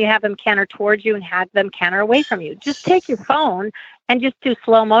 and you have them canter towards you and have them canter away from you. Just take your phone and just do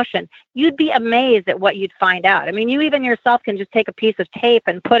slow motion. You'd be amazed at what you'd find out. I mean, you even yourself can just take a piece of tape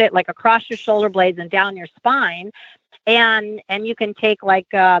and put it like across your shoulder blades and down your spine. And you can take like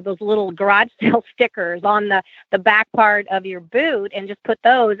those little garage sale stickers on the back part of your boot and just put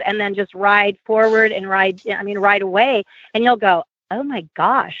those, and then just ride forward and ride away. And you'll go, oh my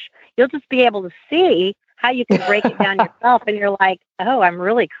gosh, you'll just be able to see how you can break it down yourself. And you're like, oh, I'm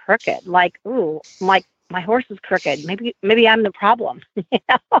really crooked. Like, ooh, like, my horse is crooked. Maybe I'm the problem.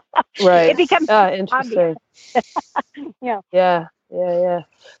 Right. It becomes interesting. Yeah. Yeah.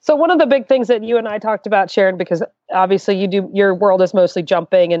 So one of the big things that you and I talked about, Sharon, because obviously your world is mostly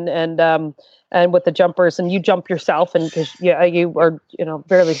jumping and with the jumpers, and you jump yourself, and because you are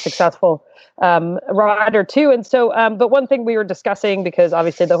fairly successful rider too. And so, but one thing we were discussing, because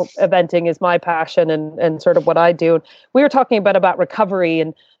obviously the eventing is my passion and sort of what I do, we were talking about recovery,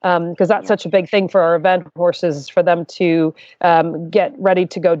 and because that's such a big thing for our event horses, for them to get ready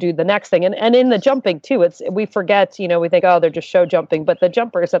to go do the next thing. And in the jumping too, we forget, we think, oh, they're just show jumping, but the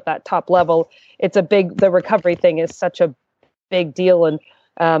jumpers at that top level, the recovery thing is such a big deal. And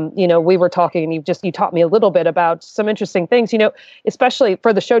we were talking, and you taught me a little bit about some interesting things, especially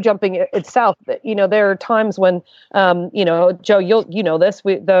for the show jumping itself. There are times when, Joe, you know this,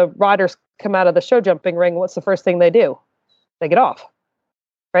 the riders come out of the show jumping ring. What's the first thing they do? They get off.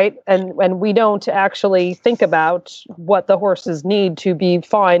 Right. And we don't actually think about what the horses need to be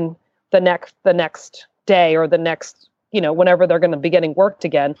fine the next day, or the next, whenever they're going to be getting worked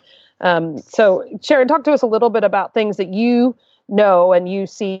again. So Sharon, talk to us a little bit about things that you know and you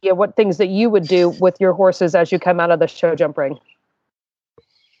see, what things that you would do with your horses as you come out of the show jump ring.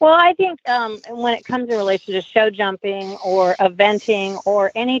 Well, I think when it comes in relation to show jumping or eventing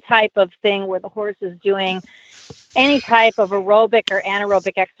or any type of thing where the horse is doing any type of aerobic or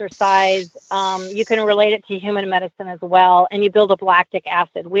anaerobic exercise, you can relate it to human medicine as well, and you build up lactic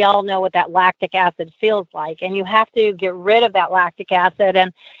acid. We all know what that lactic acid feels like, and you have to get rid of that lactic acid.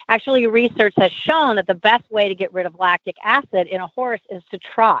 And actually, research has shown that the best way to get rid of lactic acid in a horse is to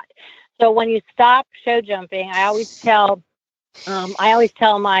trot. So when you stop show jumping, I always tell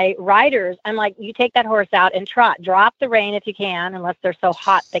my riders, I'm like, you take that horse out and trot. Drop the rein if you can, unless they're so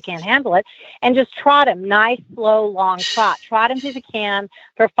hot they can't handle it, and just trot him. Nice, slow, long trot. Trot him as you can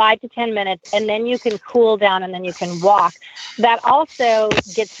for 5 to 10 minutes, and then you can cool down, and then you can walk. That also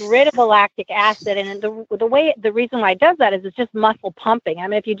gets rid of the lactic acid, and the reason why it does that is it's just muscle pumping. I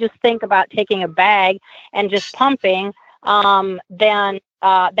mean, if you just think about taking a bag and just pumping, then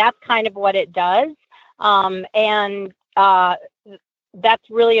that's kind of what it does. That's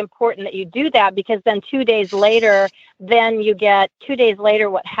really important that you do that, because then 2 days later,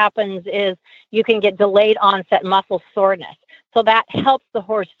 what happens is you can get delayed onset muscle soreness. So that helps the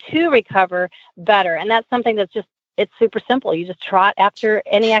horse to recover better. And that's something it's super simple. You just trot after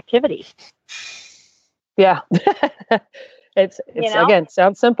any activity. Yeah. It's again,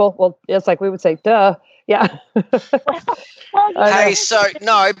 sounds simple. Well, it's like we would say, duh. Yeah. Hey, so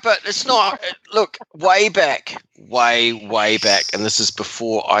no, but it's not. Look, way back, and this is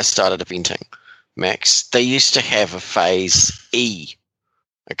before I started eventing, Max, they used to have a phase E.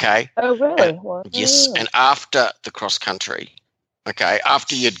 Okay. Oh, really? Yes. And after the cross country, okay,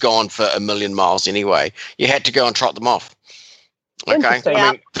 after you'd gone for 1 million miles anyway, you had to go and trot them off. Okay.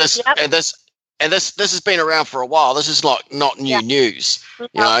 I mean, this has been around for a while. This is not new news. We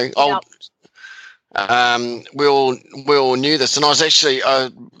all knew this, and I was actually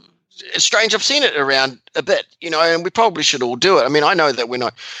it's strange. I've seen it around a bit, and we probably should all do it. I mean, I know that when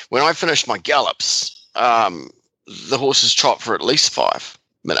I finished my gallops, the horses trot for at least 5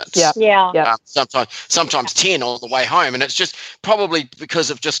 minutes. Yeah. Sometimes 10 on the way home, and it's just probably because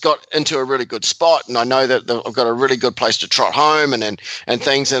I've just got into a really good spot, and I know that I've got a really good place to trot home and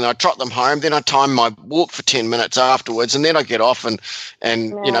things, and I trot them home. Then I time my walk for 10 minutes afterwards, and then I get off and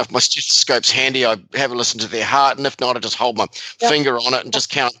if my stethoscope's handy, I have a listen to their heart, and if not, I just hold my finger on it and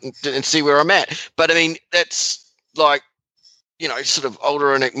just count and see where I'm at. But I mean, that's like, sort of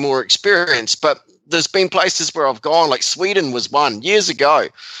older and more experienced, but there's been places where I've gone, like Sweden was one years ago,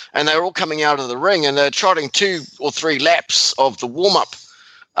 and they were all coming out of the ring and they're trotting 2 or 3 laps of the warm-up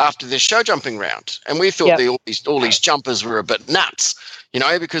after their show jumping round. And we thought all these jumpers were a bit nuts,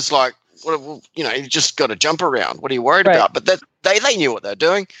 because like, you just got to jump around. What are you worried about? But they knew what they're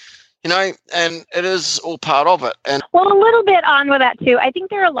doing, and it is all part of it. And well, a little bit on with that too. I think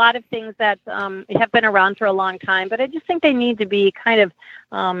there are a lot of things that have been around for a long time, but I just think they need to be kind of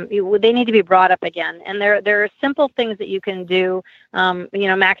they need to be brought up again. And there are simple things that you can do.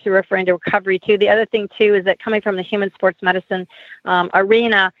 Max, you're referring to recovery too. The other thing too is that coming from the human sports medicine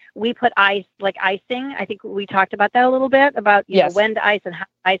arena, we put ice, like icing. I think we talked about that a little bit about when to ice and how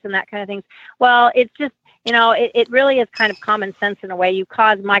to ice and that kind of things. Well, it's just, it really is kind of common sense in a way. You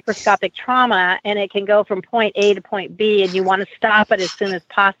cause microscopic trauma and it can go from point A to point B, and you want to stop it as soon as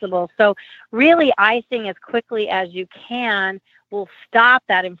possible. So really icing as quickly as you can will stop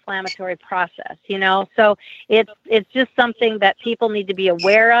that inflammatory process, So it's just something that people need to be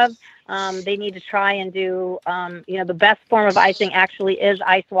aware of. They need to try and do, the best form of icing actually is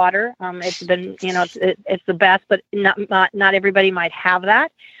ice water. It's been, it's the best, but not everybody might have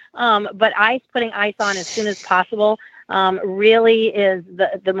that. But putting ice on as soon as possible really is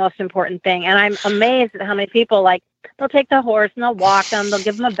the most important thing. And I'm amazed at how many people, like, they'll take the horse and they'll walk them, they'll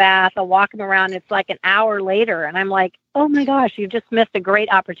give them a bath, they'll walk them around. It's like an hour later. And I'm like, oh my gosh, you just missed a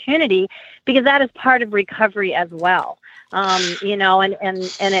great opportunity, because that is part of recovery as well. And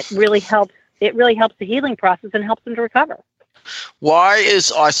it really helps. It really helps the healing process and helps them to recover. Why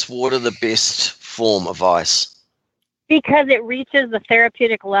is ice water the best form of ice? Because it reaches the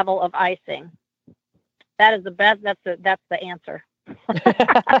therapeutic level of icing. That is the best. That's the answer.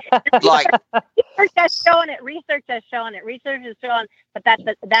 Like research has shown it. Research has shown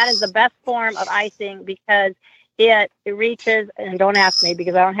that is the best form of icing, because it reaches, and don't ask me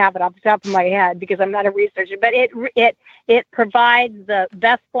because I don't have it off the top of my head because I'm not a researcher, but it provides the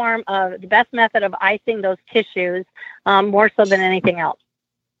best method of icing those tissues, more so than anything else.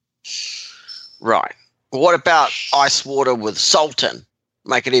 Right. What about ice water with salt in?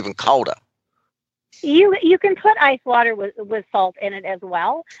 Make it even colder. You can put ice water with salt in it as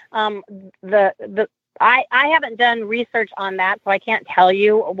well. I haven't done research on that, so I can't tell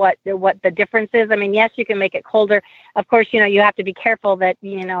you what the difference is. I mean, yes, you can make it colder. Of course, you have to be careful that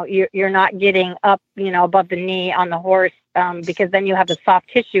you're not getting up above the knee on the horse, because then you have the soft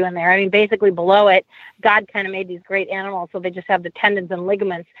tissue in there. I mean, basically below it, God kind of made these great animals, so they just have the tendons and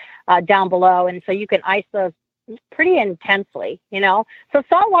ligaments down below, and so you can ice those pretty intensely, So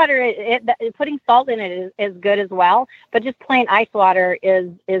salt water, putting salt in it is good as well, but just plain ice water is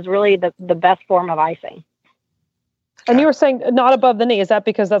really the best form of icing. And you were saying not above the knee. Is that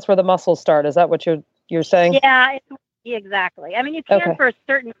because that's where the muscles start? Is that what you're saying? Yeah, exactly. I mean, you can for a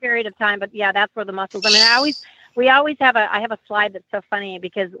certain period of time, but yeah, that's where the muscles. I mean, I have a slide that's so funny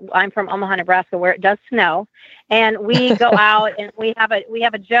because I'm from Omaha, Nebraska, where it does snow, and we go out and we have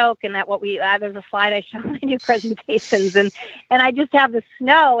a joke, and that there's a slide I show in my new presentations, and I just have the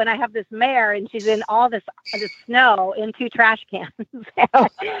snow, and I have this mare, and she's in all this snow in 2 trash cans, and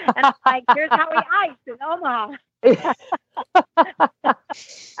I'm like, here's how we ice in Omaha.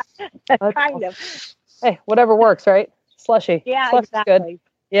 Kind of. Hey, whatever works, right? Slushy. Yeah, Slushy's exactly. Good.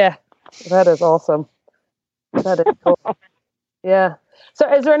 Yeah, that is awesome. That is cool. Yeah.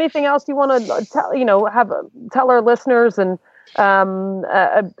 So is there anything else you want to tell our listeners, and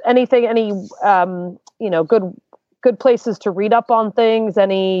any good places to read up on things,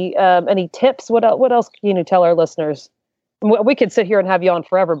 any tips? What else can you tell our listeners? We could sit here and have you on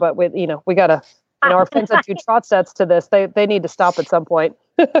forever, but we got to, our friends that do trot sets to this, they need to stop at some point.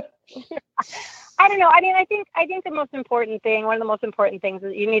 I don't know. I mean, I think the most important thing, one of the most important things,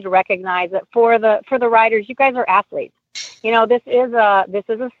 is you need to recognize that for the riders, you guys are athletes. This is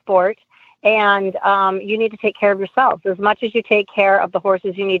a sport, and you need to take care of yourselves. As much as you take care of the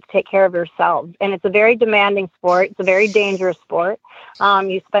horses, you need to take care of yourselves. And it's a very demanding sport. It's a very dangerous sport.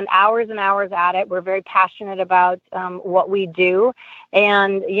 You spend hours and hours at it. We're very passionate about what we do.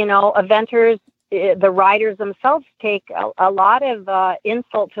 And, eventers the riders themselves take a lot of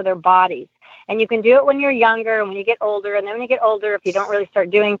insult to their bodies. And you can do it when you're younger and when you get older. And then when you get older, if you don't really start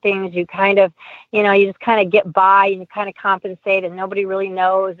doing things, you kind of, you just kind of get by and you kind of compensate and nobody really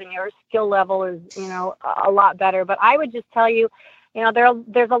knows and your skill level is, a lot better. But I would just tell you,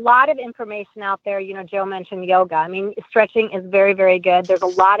 there's a lot of information out there. Joe mentioned yoga. I mean, stretching is very, very good. There's a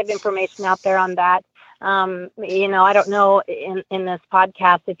lot of information out there on that. I don't know in this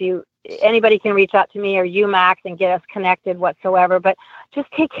podcast if anybody can reach out to me or you, Max, and get us connected whatsoever, but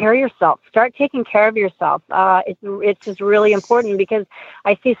just take care of yourself. Start taking care of yourself. It's just really important because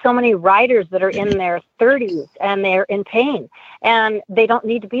I see so many riders that are in their 30s and they're in pain and they don't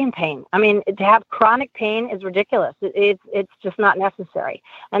need to be in pain. I mean, to have chronic pain is ridiculous. It's just not necessary.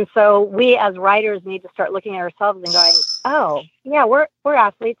 And so we as riders need to start looking at ourselves and going, oh yeah, we're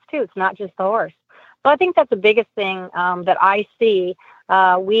athletes too. It's not just the horse. So I think that's the biggest thing that I see.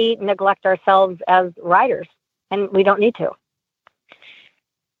 We neglect ourselves as riders, and we don't need to.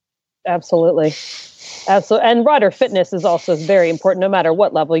 Absolutely. And rider fitness is also very important, no matter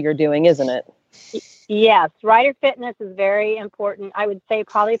what level you're doing, isn't it? Yes, rider fitness is very important. I would say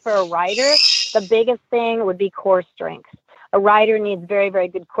probably for a rider, the biggest thing would be core strength. A rider needs very, very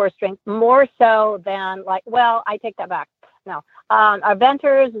good core strength, more so than I take that back. No,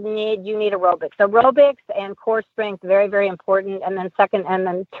 eventers you need aerobics. Aerobics and core strength, very, very important. And then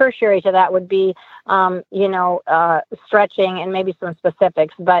tertiary to that would be, stretching and maybe some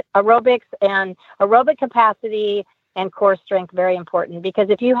specifics. But aerobics and aerobic capacity and core strength, very important.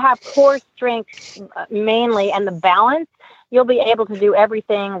 Because if you have core strength mainly and the balance, you'll be able to do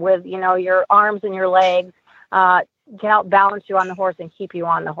everything with, your arms and your legs to help balance you on the horse and keep you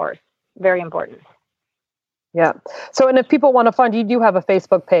on the horse. Very important. Yeah. So, and if people want to find you, do have a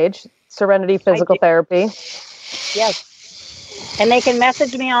Facebook page, Serenity Physical Therapy. Yes. And they can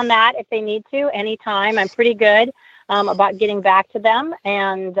message me on that if they need to anytime. I'm pretty good about getting back to them,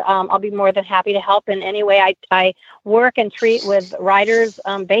 and I'll be more than happy to help in any way. I work and treat with riders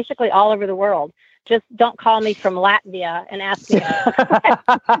basically all over the world. Just don't call me from Latvia and ask me.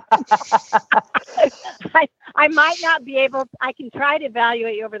 I might not be able to, I can try to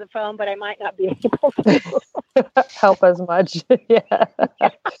evaluate you over the phone, but I might not be able to help as much. Yeah.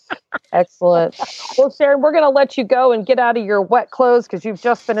 Excellent. Well, Sharon, we're going to let you go and get out of your wet clothes because you've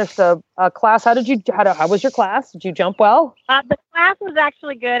just finished a class. How was your class? Did you jump well? The class was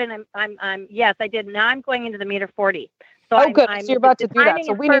actually good. And I'm yes, I did. Now I'm going into the meter 40. So good. So you're about to do that.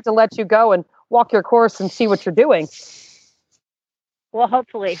 So we need to let you go and walk your course and see what you're doing. Well,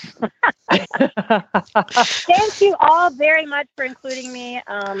 hopefully. Thank you all very much for including me.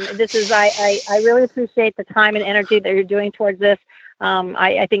 I really appreciate the time and energy that you're doing towards this.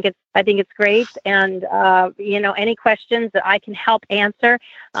 I think it's great. And, any questions that I can help answer.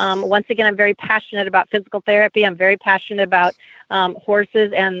 Once again, I'm very passionate about physical therapy. I'm very passionate about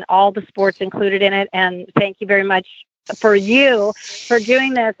horses and all the sports included in it. And thank you very much for you for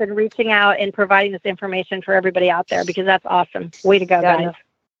doing this and reaching out and providing this information for everybody out there, because that's awesome. Way to go, guys.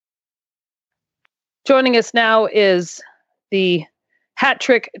 Joining us now is the hat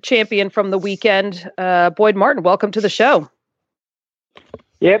trick champion from the weekend, Boyd Martin. Welcome to the show.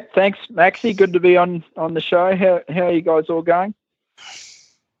 Yep. Thanks, Maxie. Good to be on the show. How are you guys all going?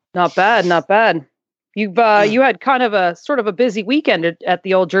 Not bad. Not bad. You had kind of a sort of a busy weekend at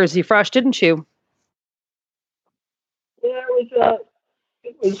the old Jersey Fresh, didn't you? Yeah,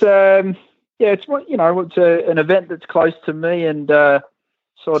 it's an event that's close to me, and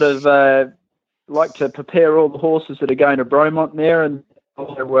like to prepare all the horses that are going to Bromont there, and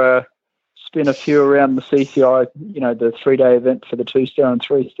also spin a few around the CCI, the 3-day event for the 2-star and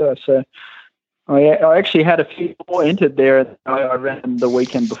 3-star. So I actually had a few more entered there, and I ran the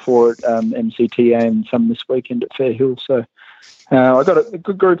weekend before at MCTA and some this weekend at Fair Hill. So I've got a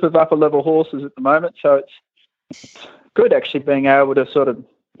good group of upper level horses at the moment, so it's good actually being able to sort of,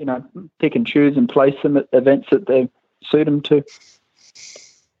 pick and choose and place them at events that they suit them to.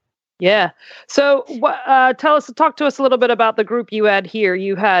 Yeah. So talk to us a little bit about the group you had here.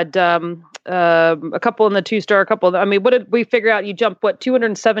 You had a couple in the 2-star, what did we figure out? You jumped,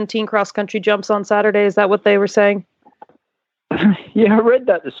 217 cross-country jumps on Saturday? Is that what they were saying? Yeah, I read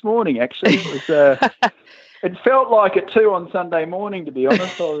that this morning, actually. It was... It felt like it too on Sunday morning, to be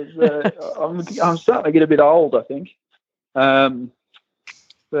honest. I'm starting to get a bit old, I think.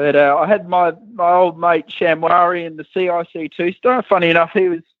 But I had my old mate Shamwari in the CIC 2-star. Funny enough, he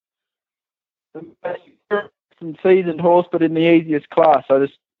was the most seasoned horse, but in the easiest class. I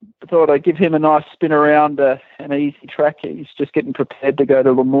just thought I'd give him a nice spin around an easy track. He's just getting prepared to go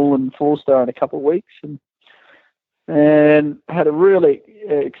to Lemuel 4-star in a couple of weeks, and and had a really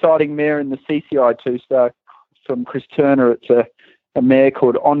exciting mare in the CCI 2-star from Chris Turner. It's a mare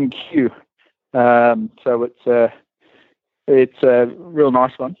called On Cue. So it's a real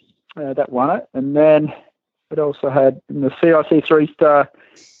nice one. That won it. And then it also had in the CIC 3-star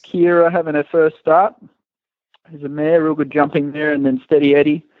Kira having her first start. There's a mare, real good jumping there, and then Steady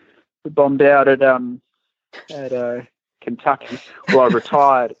Eddie, who bombed out at Kentucky. Well, I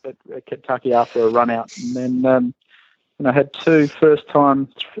retired at Kentucky after a run out, and then I had 2 first-time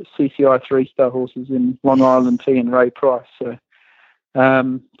CCI 3-star horses in Long Island Tea and Ray Price. So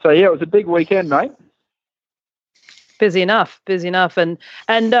yeah, it was a big weekend, mate. Busy enough, and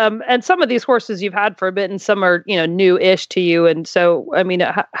some of these horses you've had for a bit, and some are new-ish to you. And so, I mean,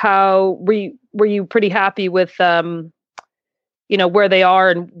 how were you pretty happy with where they are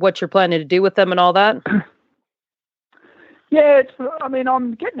and what you're planning to do with them and all that? Yeah,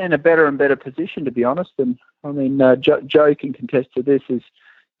 I'm getting in a better and better position, to be honest. And I mean, Joe can contest to this. Is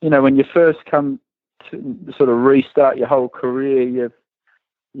when you first come to sort of restart your whole career, you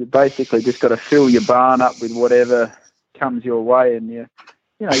basically just got to fill your barn up with whatever comes your way, and you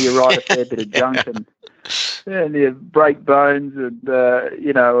ride a fair bit of junk, and you break bones, and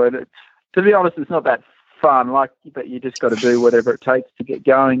and it's, to be honest, it's not that fun. But you just got to do whatever it takes to get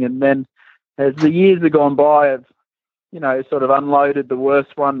going. And then as the years have gone by, I've sort of unloaded the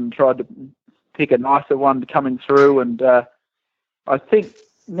worst one and tried to pick a nicer one coming through. And I think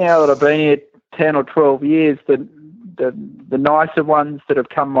now that I've been here 10 or 12 years, the nicer ones that have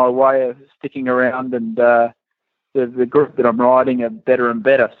come my way are sticking around, and the group that I'm riding are better and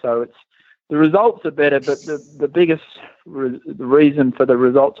better. So the results are better, but the biggest the reason for the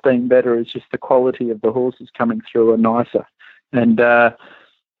results being better is just the quality of the horses coming through are nicer. And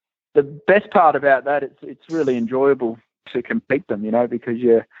the best part about that, it's really enjoyable to compete them, because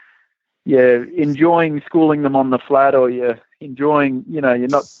you're enjoying schooling them on the flat, or you're enjoying, you're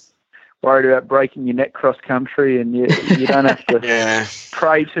not worried about breaking your neck cross country, and you don't have to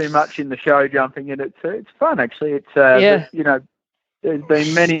pray too much in the show jumping, and it's fun actually. It's there's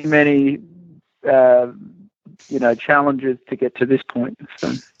been many challenges to get to this point.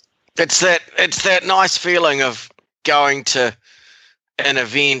 So it's that nice feeling of going to an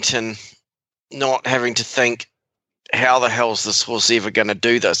event and not having to think, how the hell's this horse ever going to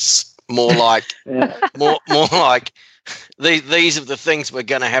do this? More like more like these are the things we're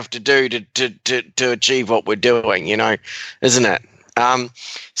going to have to do to achieve what we're doing, isn't it?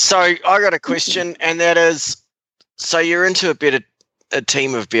 So I got a question, and that is, so you're into a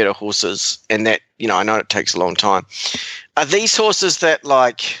team of better horses, and that, I know it takes a long time. Are these horses that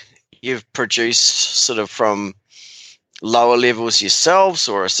you've produced sort of from lower levels yourselves,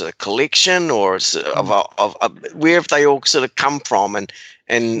 or is it a collection, or is it where have they all sort of come from, and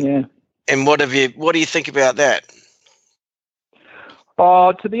what do you think about that?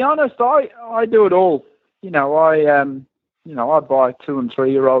 To be honest, I do it all. I buy 2 and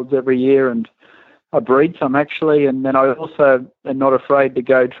 3 year olds every year, and I breed some actually, and then I also am not afraid to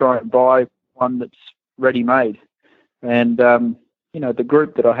go try and buy one that's ready made. And the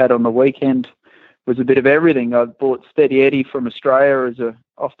group that I had on the weekend was a bit of everything. I bought Steady Eddie from Australia as a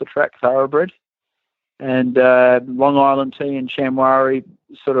off-the-track thoroughbred, and Long Island Tea and Shamwari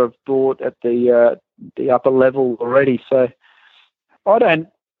sort of bought at the upper level already. So I don't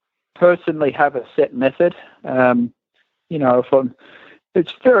personally have a set method.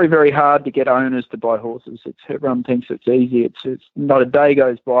 It's very, very hard to get owners to buy horses. Everyone thinks it's easy. It's not a day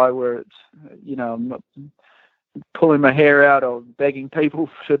goes by where it's, I'm not pulling my hair out or begging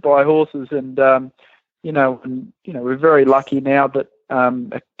people to buy horses. And, we're very lucky now that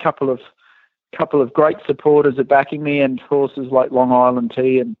a couple of great supporters are backing me, and horses like Long Island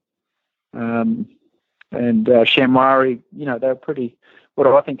Tea and Shamwari, they're pretty, what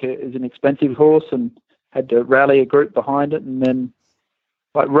I think is an expensive horse, and had to rally a group behind it. And then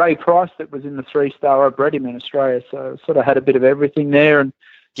like Ray Price, that was in the 3-star, I bred him in Australia, so sort of had a bit of everything there. And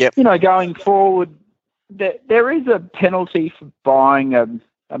going forward, there is a penalty for buying a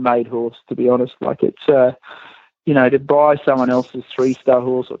made horse, to be honest. Like it's to buy someone else's 3-star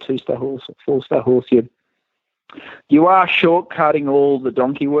horse or 2-star horse or 4-star horse, you are shortcutting all the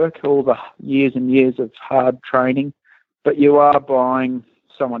donkey work, all the years and years of hard training, but you are buying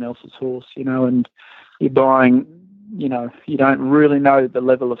someone else's horse, and you're buying, you don't really know the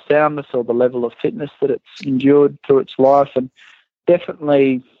level of soundness or the level of fitness that it's endured through its life. And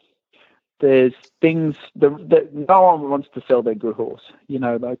definitely there's things that no one wants to sell their good horse.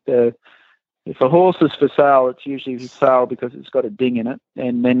 If a horse is for sale, it's usually for sale because it's got a ding in it,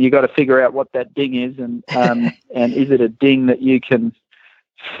 and then you got to figure out what that ding is, and and is it a ding that you can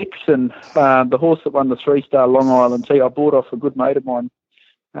 6, and the horse that won the 3-star Long Island Tea, I bought off a good mate of mine,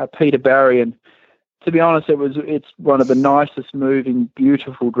 Peter Barry, and to be honest, it's one of the nicest moving,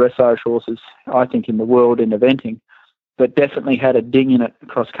 beautiful dressage horses I think in the world in eventing, but definitely had a ding in it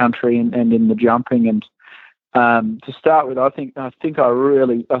cross country and in the jumping. And to start with, I thought I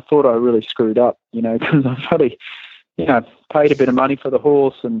really screwed up, because I probably, paid a bit of money for the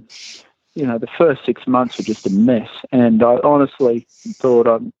horse, and the first 6 months were just a mess. And I honestly thought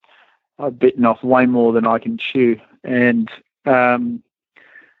I'd bitten off way more than I can chew. And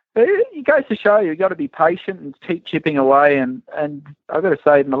it goes to show you got to be patient and keep chipping away. And I've got to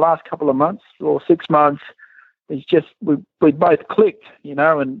say, in the last couple of months or 6 months, it's just we both clicked,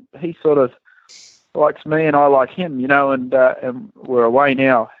 and he sort of likes me and I like him, and we're away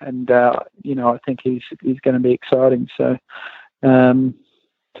now. And I think he's going to be exciting. So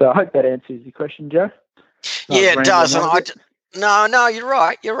I hope that answers your question, Joe. Yeah, it does. And no, you're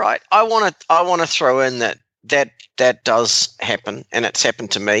right. You're right. I want to throw in that does happen, and it's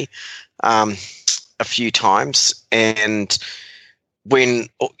happened to me a few times. And when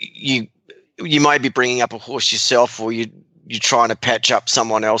you may be bringing up a horse yourself, or you're trying to patch up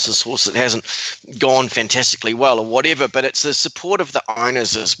someone else's horse that hasn't gone fantastically well or whatever, but it's the support of the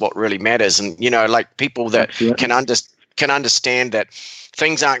owners is what really matters. And, like people that can understand that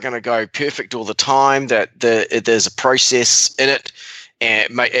things aren't going to go perfect all the time, that there's a process in it, and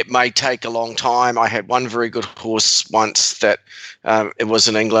it may take a long time. I had one very good horse once that it was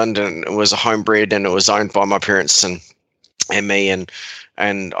in England, and it was a homebred, and it was owned by my parents and me, and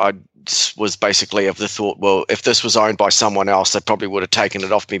I was basically of the thought, well, if this was owned by someone else, they probably would have taken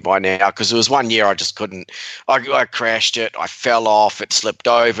it off me by now, because there was one year I just couldn't. I crashed it, I fell off, it slipped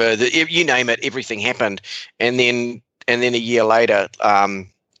over, you name it, everything happened, and then a year later,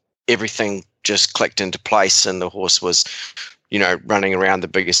 everything just clicked into place, and the horse was, running around the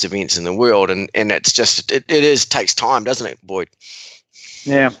biggest events in the world, and it's just it takes time, doesn't it, Boyd?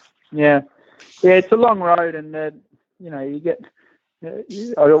 Yeah, it's a long road, and you get. I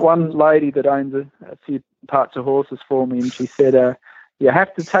got one lady that owns a few parts of horses for me, and she said, "You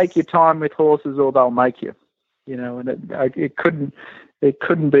have to take your time with horses, or they'll make you." And it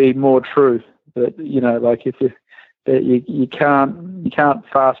couldn't be more true. That like if you can't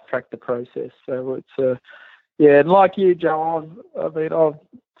fast track the process. So it's and like you, Joe, I've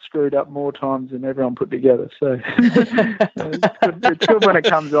screwed up more times than everyone put together. So it's good when it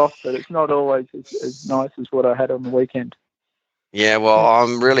comes off, but it's not always as nice as what I had on the weekend. Yeah, well,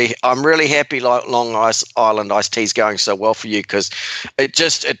 I'm really happy Long Island Iced Tea's going so well for you, because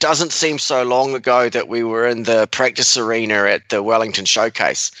it doesn't seem so long ago that we were in the practice arena at the Wellington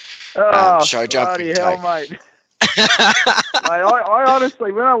Showcase. Show jumping hell, mate. I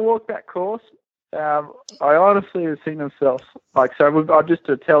honestly, when I walked that course, I honestly was thinking to myself, just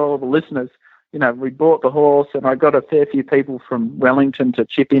to tell all the listeners, we bought the horse, and I got a fair few people from Wellington to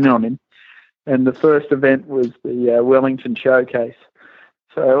chip in on him. And the first event was the Wellington Showcase.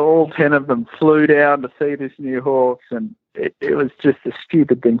 So all 10 of them flew down to see this new horse, and it was just a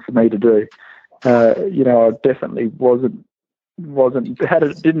stupid thing for me to do. I definitely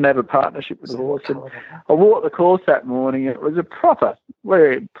didn't have a partnership with the horse. And I walked the course that morning. It was a proper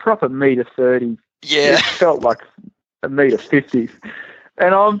metre 30. Yeah. It felt like a metre 50.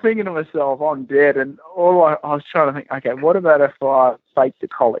 And I'm thinking to myself, I'm dead. And I was trying to think, okay, what about if I faked a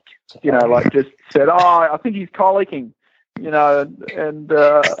colic? Just said, I think he's colicking, and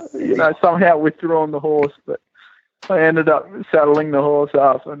somehow withdrawn the horse. But I ended up saddling the horse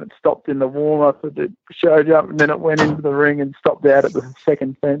up, and it stopped in the warm-up of the show jump, and then it went into the ring and stopped out at the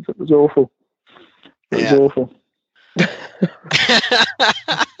second fence. It was awful. It was awful.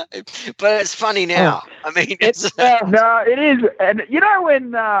 But it's funny now. I mean, no, it is. And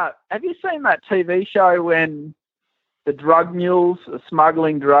when have you seen that TV show when the drug mules are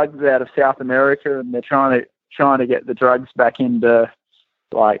smuggling drugs out of South America, and they're trying to get the drugs back into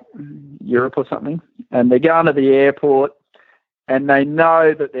like Europe or something, and they're going to the airport, and they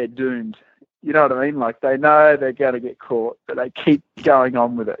know that they're doomed. You know what I mean? Like, they know they're going to get caught, but they keep going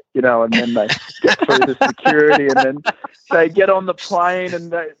on with it, and then they get through the security, and then they get on the plane,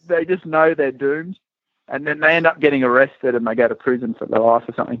 and they just know they're doomed, and then they end up getting arrested, and they go to prison for their life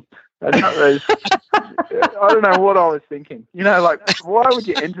or something. I don't know what I was thinking. Why would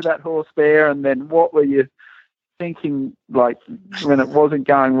you enter that horse there, and then what were you thinking, like, when it wasn't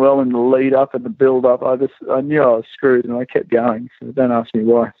going well in the lead up and the build up? I knew I was screwed, and I kept going, so don't ask me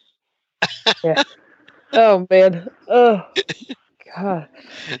why. Yeah. Oh man. Oh God.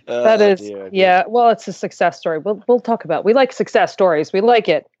 That is. Dear. Yeah. Well, it's a success story. We'll talk about. We like success stories. We like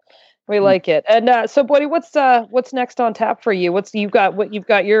it. We like it. And so, Boydie, what's next on tap for you? You've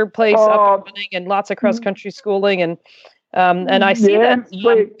got your place up and running, and lots of cross country schooling, and I see that.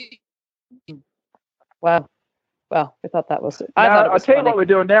 Wow. Well, I thought that was. I'll tell you what we're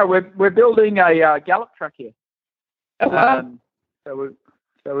doing now. We're building a gallop track here. Oh, wow. So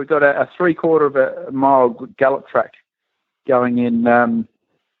we've got a 3/4 of a mile gallop track going in,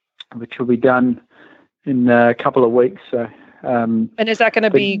 which will be done in a couple of weeks. So. And is that going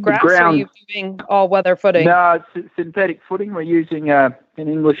to be grass, or are you doing all weather footing? No, it's synthetic footing. We're using an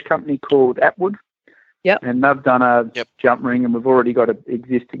English company called Atwood. Yep. And they've done a jump ring, and we've already got an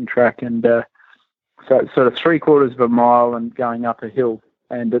existing track, and so it's sort of 3/4 of a mile and going up a hill,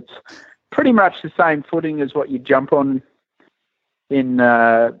 and it's pretty much the same footing as what you jump on in,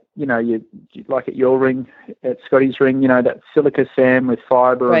 you like at your ring, at Scotty's ring, that silica sand with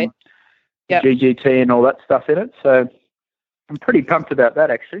fibre and GGT and all that stuff in it. So I'm pretty pumped about that,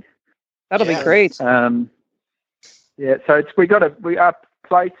 actually. That'll be great. So our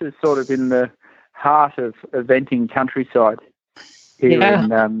place is sort of in the heart of eventing countryside here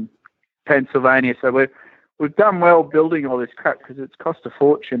in Pennsylvania. So we've done well building all this crap because it's cost a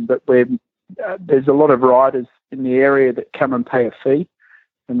fortune, but there's a lot of riders in the area that come and pay a fee,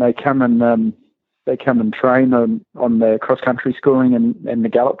 and they come and train on the cross country schooling and the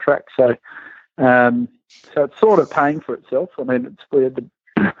gallop track. So it's sort of paying for itself. I mean, we had to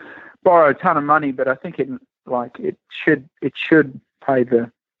borrow a ton of money, but I think it should pay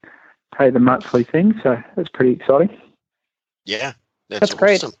the monthly thing. So that's pretty exciting. Yeah, that's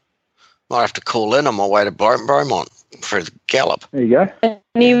great. Awesome. Might have to call in on my way to Bromont for the gallop. There you go. And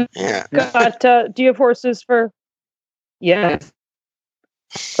you got, do you have horses for? Yeah.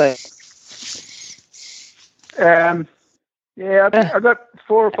 I got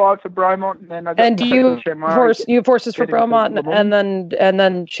 4 or 5 for Bromont, and then I got. And do you have horses for Bromont, and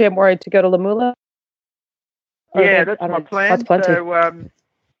then Chamois to go to Lamula? Yeah, that's my plan. That's plenty. So, I've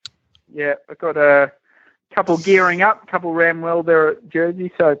got a couple gearing up, a couple ran well there at Jersey,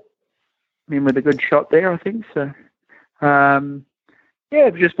 so I'm in with a good shot there, I think. So,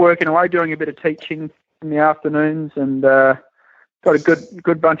 just working away, doing a bit of teaching in the afternoons, and got a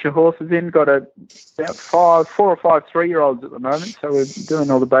good bunch of horses in. Got about 4 or 5 3-year-olds at the moment, so we're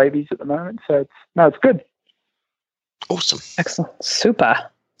doing all the babies at the moment. So it's good. Awesome. Excellent. Super.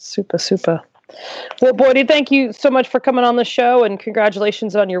 Well, Boydie, thank you so much for coming on the show, and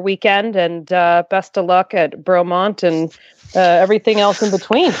congratulations on your weekend, and best of luck at Bromont and everything else in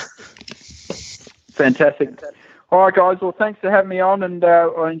between. Fantastic. All right, guys. Well, thanks for having me on, and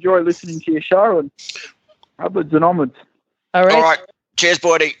I enjoy listening to your show, and upwards and onwards. All right. Cheers,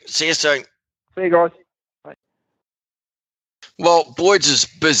 Boydie. See you soon. See you guys. Bye. Well, Boyd's as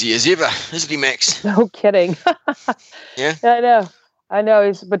busy as ever, isn't he, Max? No kidding. Yeah? I know.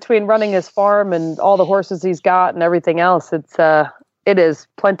 He's between running his farm and all the horses he's got and everything else. It is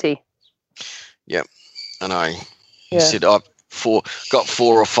plenty. Yep. I know. He said I've got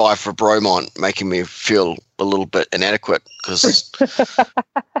 4 or 5 for Bromont, making me feel a little bit inadequate because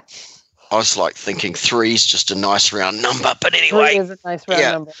I was like thinking 3 is just a nice round number. But anyway, 3 is a nice round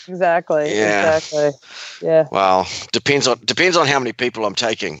number. Exactly. Yeah. Exactly. Yeah. Well, depends on how many people I'm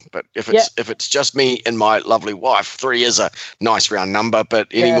taking. But if it's just me and my lovely wife, 3 is a nice round number. But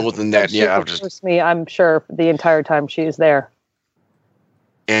any more than that, I'll just. Me, I'm sure the entire time she's there.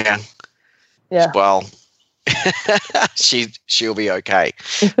 Yeah. Yeah. Well, she'll be okay.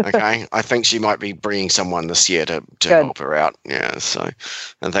 Okay. I think she might be bringing someone this year to help her out. Yeah. So,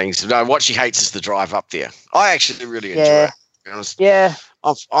 and things. No, what she hates is the drive up there. I actually really enjoy it. To be honest. Yeah.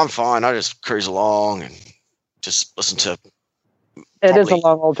 I'm fine. I just cruise along and just listen to. It is a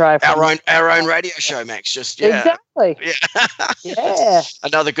long old drive. Our own radio show, Max. Just exactly. Yeah.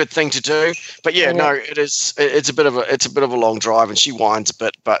 Another good thing to do. But no, it is. It's a bit of a long drive, and she whines a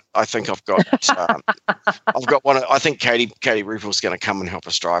bit. But I think I've got one. I think Katie Ruppel's going to come and help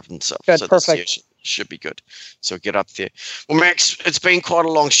us drive and stuff. Good, so perfect. Should be good. So get up there. Well, Max, it's been quite a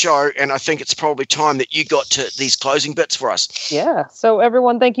long show, and I think it's probably time that you got to these closing bits for us. Yeah. So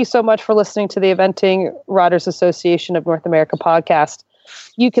everyone, thank you so much for listening to the Eventing Riders Association of North America podcast.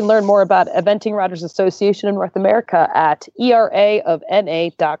 You can learn more about Eventing Riders Association of North America at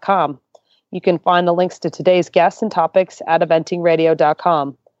eraofna.com. You can find the links to today's guests and topics at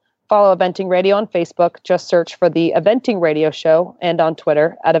eventingradio.com. Follow Eventing Radio on Facebook. Just search for the Eventing Radio Show, and on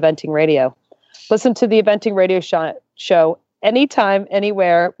Twitter at Eventing Radio. Listen to the Eventing Radio show anytime,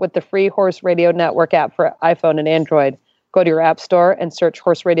 anywhere with the free Horse Radio Network app for iPhone and Android. Go to your app store and search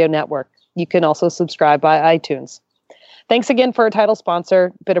Horse Radio Network. You can also subscribe by iTunes. Thanks again for our title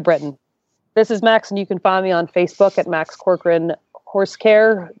sponsor, Bit of Britain. This is Max, and you can find me on Facebook at Max Corcoran horse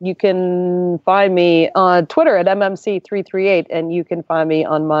care. You can find me on Twitter at MMC338, and you can find me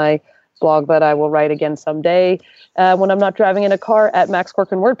on my blog that I will write again someday when I'm not driving in a car at Max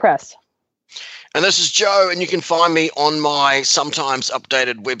Corcoran WordPress. And this is Joe, and you can find me on my sometimes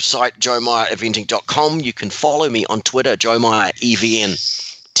updated website, joemeyreventing.com. You can follow me on Twitter, Joe Meyer,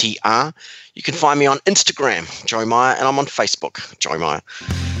 EVNTR. You can find me on Instagram, Joe Meyer, and I'm on Facebook, Joe Meyer.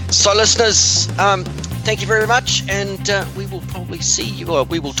 So listeners, thank you very much, and we will probably see you, or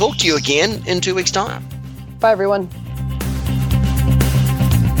we will talk to you again in 2 weeks' time. Bye, everyone.